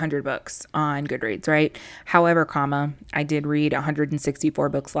to 100 books on Goodreads, right? However, I did read 164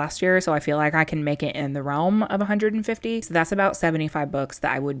 books last year, so I feel like I can make it in the realm of 150. So that's about 75 books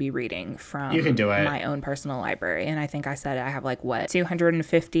that I would be reading from my own personal library. And I think I said I have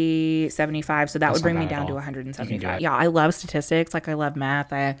 250, 75. So that would bring me down to 175. Yeah, I love statistics. Like, I love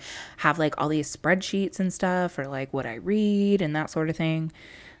math. I have all these spreadsheets and stuff for what I read and that sort of thing.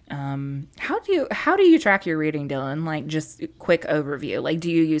 How do you track your reading, Dylan? Just a quick overview.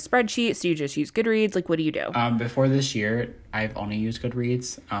 Do you use spreadsheets? Do you just use Goodreads? What do you do? Before this year, I've only used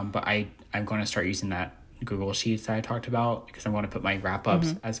Goodreads, but I'm going to start using that Google Sheets that I talked about, because I'm going to put my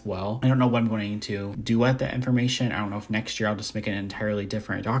wrap-ups as well. I don't know what I'm going to do with the information. I don't know if next year I'll just make an entirely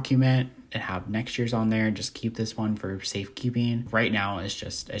different document and have next year's on there and just keep this one for safekeeping. Right now, it's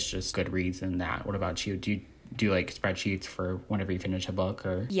just Goodreads and that. What about you? Do you do spreadsheets for whenever you finish a book?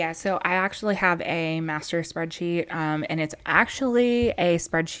 Or yeah, so I actually have a master spreadsheet, and it's actually a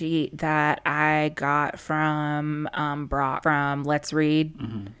spreadsheet that I got from Brock from Let's Read.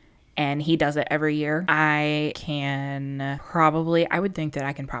 And he does it every year. I would think that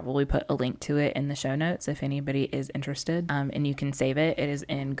I can probably put a link to it in the show notes if anybody is interested. And you can save it. It is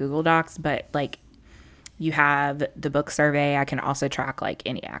in Google Docs, but you have the book survey. I can also track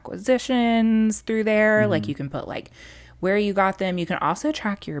any acquisitions through there. You can put where you got them. You can also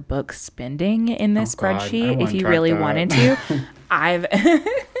track your book spending in this spreadsheet if you really wanted to.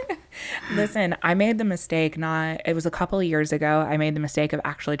 Listen, I made the mistake it was a couple of years ago. I made the mistake of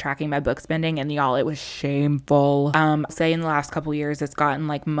actually tracking my book spending, and y'all, it was shameful. Say in the last couple of years, it's gotten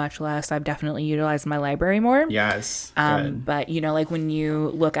like much less. I've definitely utilized my library more. Yes. Good. But you know, like when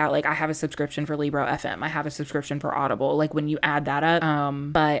you look at, like, I have a subscription for Libro FM, I have a subscription for Audible. Like when you add that up,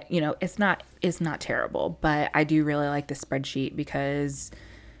 but you know, it's not terrible. But I do really like the spreadsheet because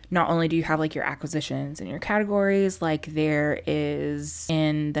not only do you have like your acquisitions and your categories, like there is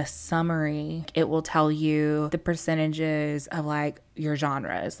in the summary, it will tell you the percentages of like your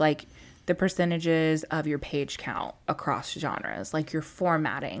genres, like the percentages of your page count across genres, like your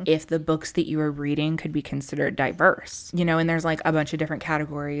formatting, if the books that you are reading could be considered diverse, you know, and there's like a bunch of different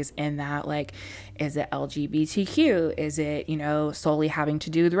categories in that. Like, is it LGBTQ? Is it, you know, solely having to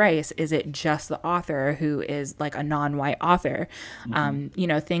do with race? Is it just the author who is like a non-white author? You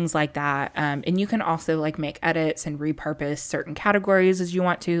know, things like that. And you can also like make edits and repurpose certain categories as you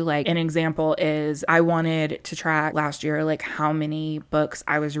want to. Like an example is I wanted to track last year, like how many books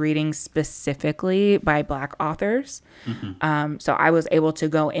I was reading specifically by Black authors. So I was able to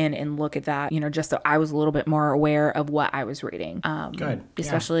go in and look at that, you know, just so I was a little bit more aware of what I was reading. Good.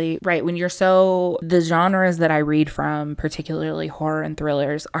 Especially, right, when the genres that I read from, particularly horror and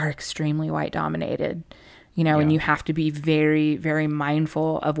thrillers, are extremely white dominated, you know, and you have to be very, very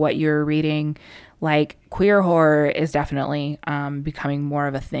mindful of what you're reading. Like queer horror is definitely becoming more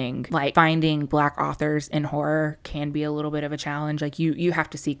of a thing. Like finding Black authors in horror can be a little bit of a challenge. Like you have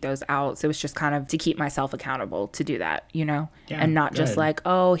to seek those out. So it's just kind of to keep myself accountable to do that, you know, and not just like,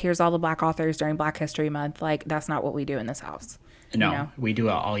 oh, here's all the Black authors during Black History Month. Like that's not what we do in this house. No, you know? We do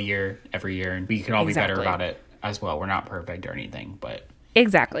it all year, every year, and we could all be better about it as well. We're not perfect or anything, but...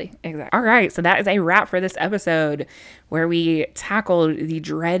 Exactly. All right. So that is a wrap for this episode where we tackled the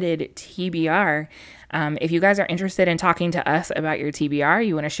dreaded TBR. If you guys are interested in talking to us about your TBR,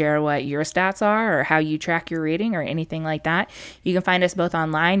 you want to share what your stats are or how you track your reading or anything like that, you can find us both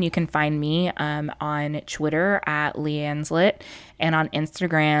online. You can find me on Twitter at Leanne's Lit and on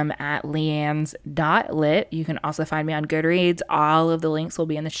Instagram at leannes.lit. You can also find me on Goodreads. All of the links will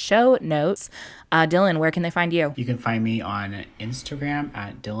be in the show notes. Dylan, where can they find you? You can find me on Instagram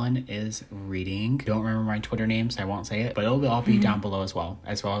at Dylan is Reading. Don't remember my Twitter name, so I won't say it, but it'll all be down below as well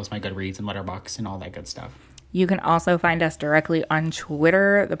as my Goodreads and Letterboxd and all that good stuff. You can also find us directly on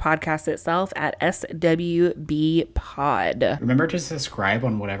Twitter, the podcast itself, at SWB Pod. Remember to subscribe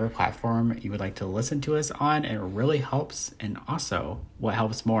on whatever platform you would like to listen to us on. It really helps. And also, what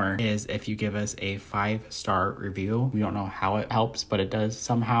helps more is if you give us a 5-star review. We don't know how it helps, but it does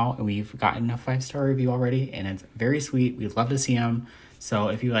somehow. And we've gotten a 5-star review already, and it's very sweet. We'd love to see them. So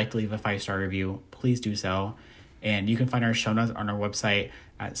if you'd like to leave a 5-star review, please do so. And you can find our show notes on our website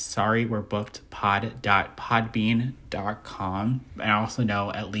at sorrywe'rebookedpod.podbean.com. And I also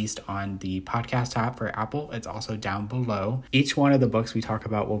know, at least on the podcast app for Apple, it's also down below. Each one of the books we talk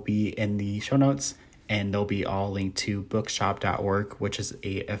about will be in the show notes, and they'll be all linked to bookshop.org, which is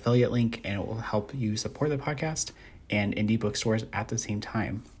a affiliate link, and it will help you support the podcast and indie bookstores at the same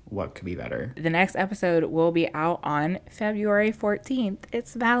time. What could be better? The next episode will be out on February 14th.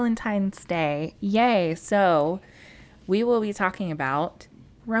 It's Valentine's Day. Yay. So we will be talking about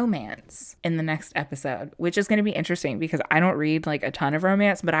romance in the next episode, which is going to be interesting because I don't read like a ton of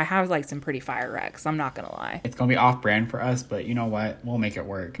romance, but I have like some pretty fire wrecks. I'm not going to lie. It's going to be off brand for us, but you know what? We'll make it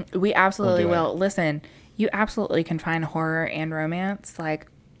work. We absolutely will. Listen, you absolutely can find horror and romance. Like,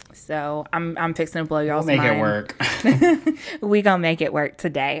 so I'm fixing to blow y'all's mind. We'll make it work. We gonna make it work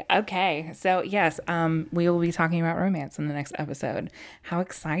today. Okay. So yes, we will be talking about romance in the next episode. How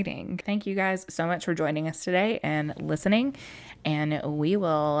exciting. Thank you guys so much for joining us today and listening. And we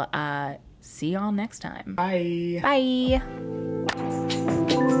will see y'all next time. Bye. Bye.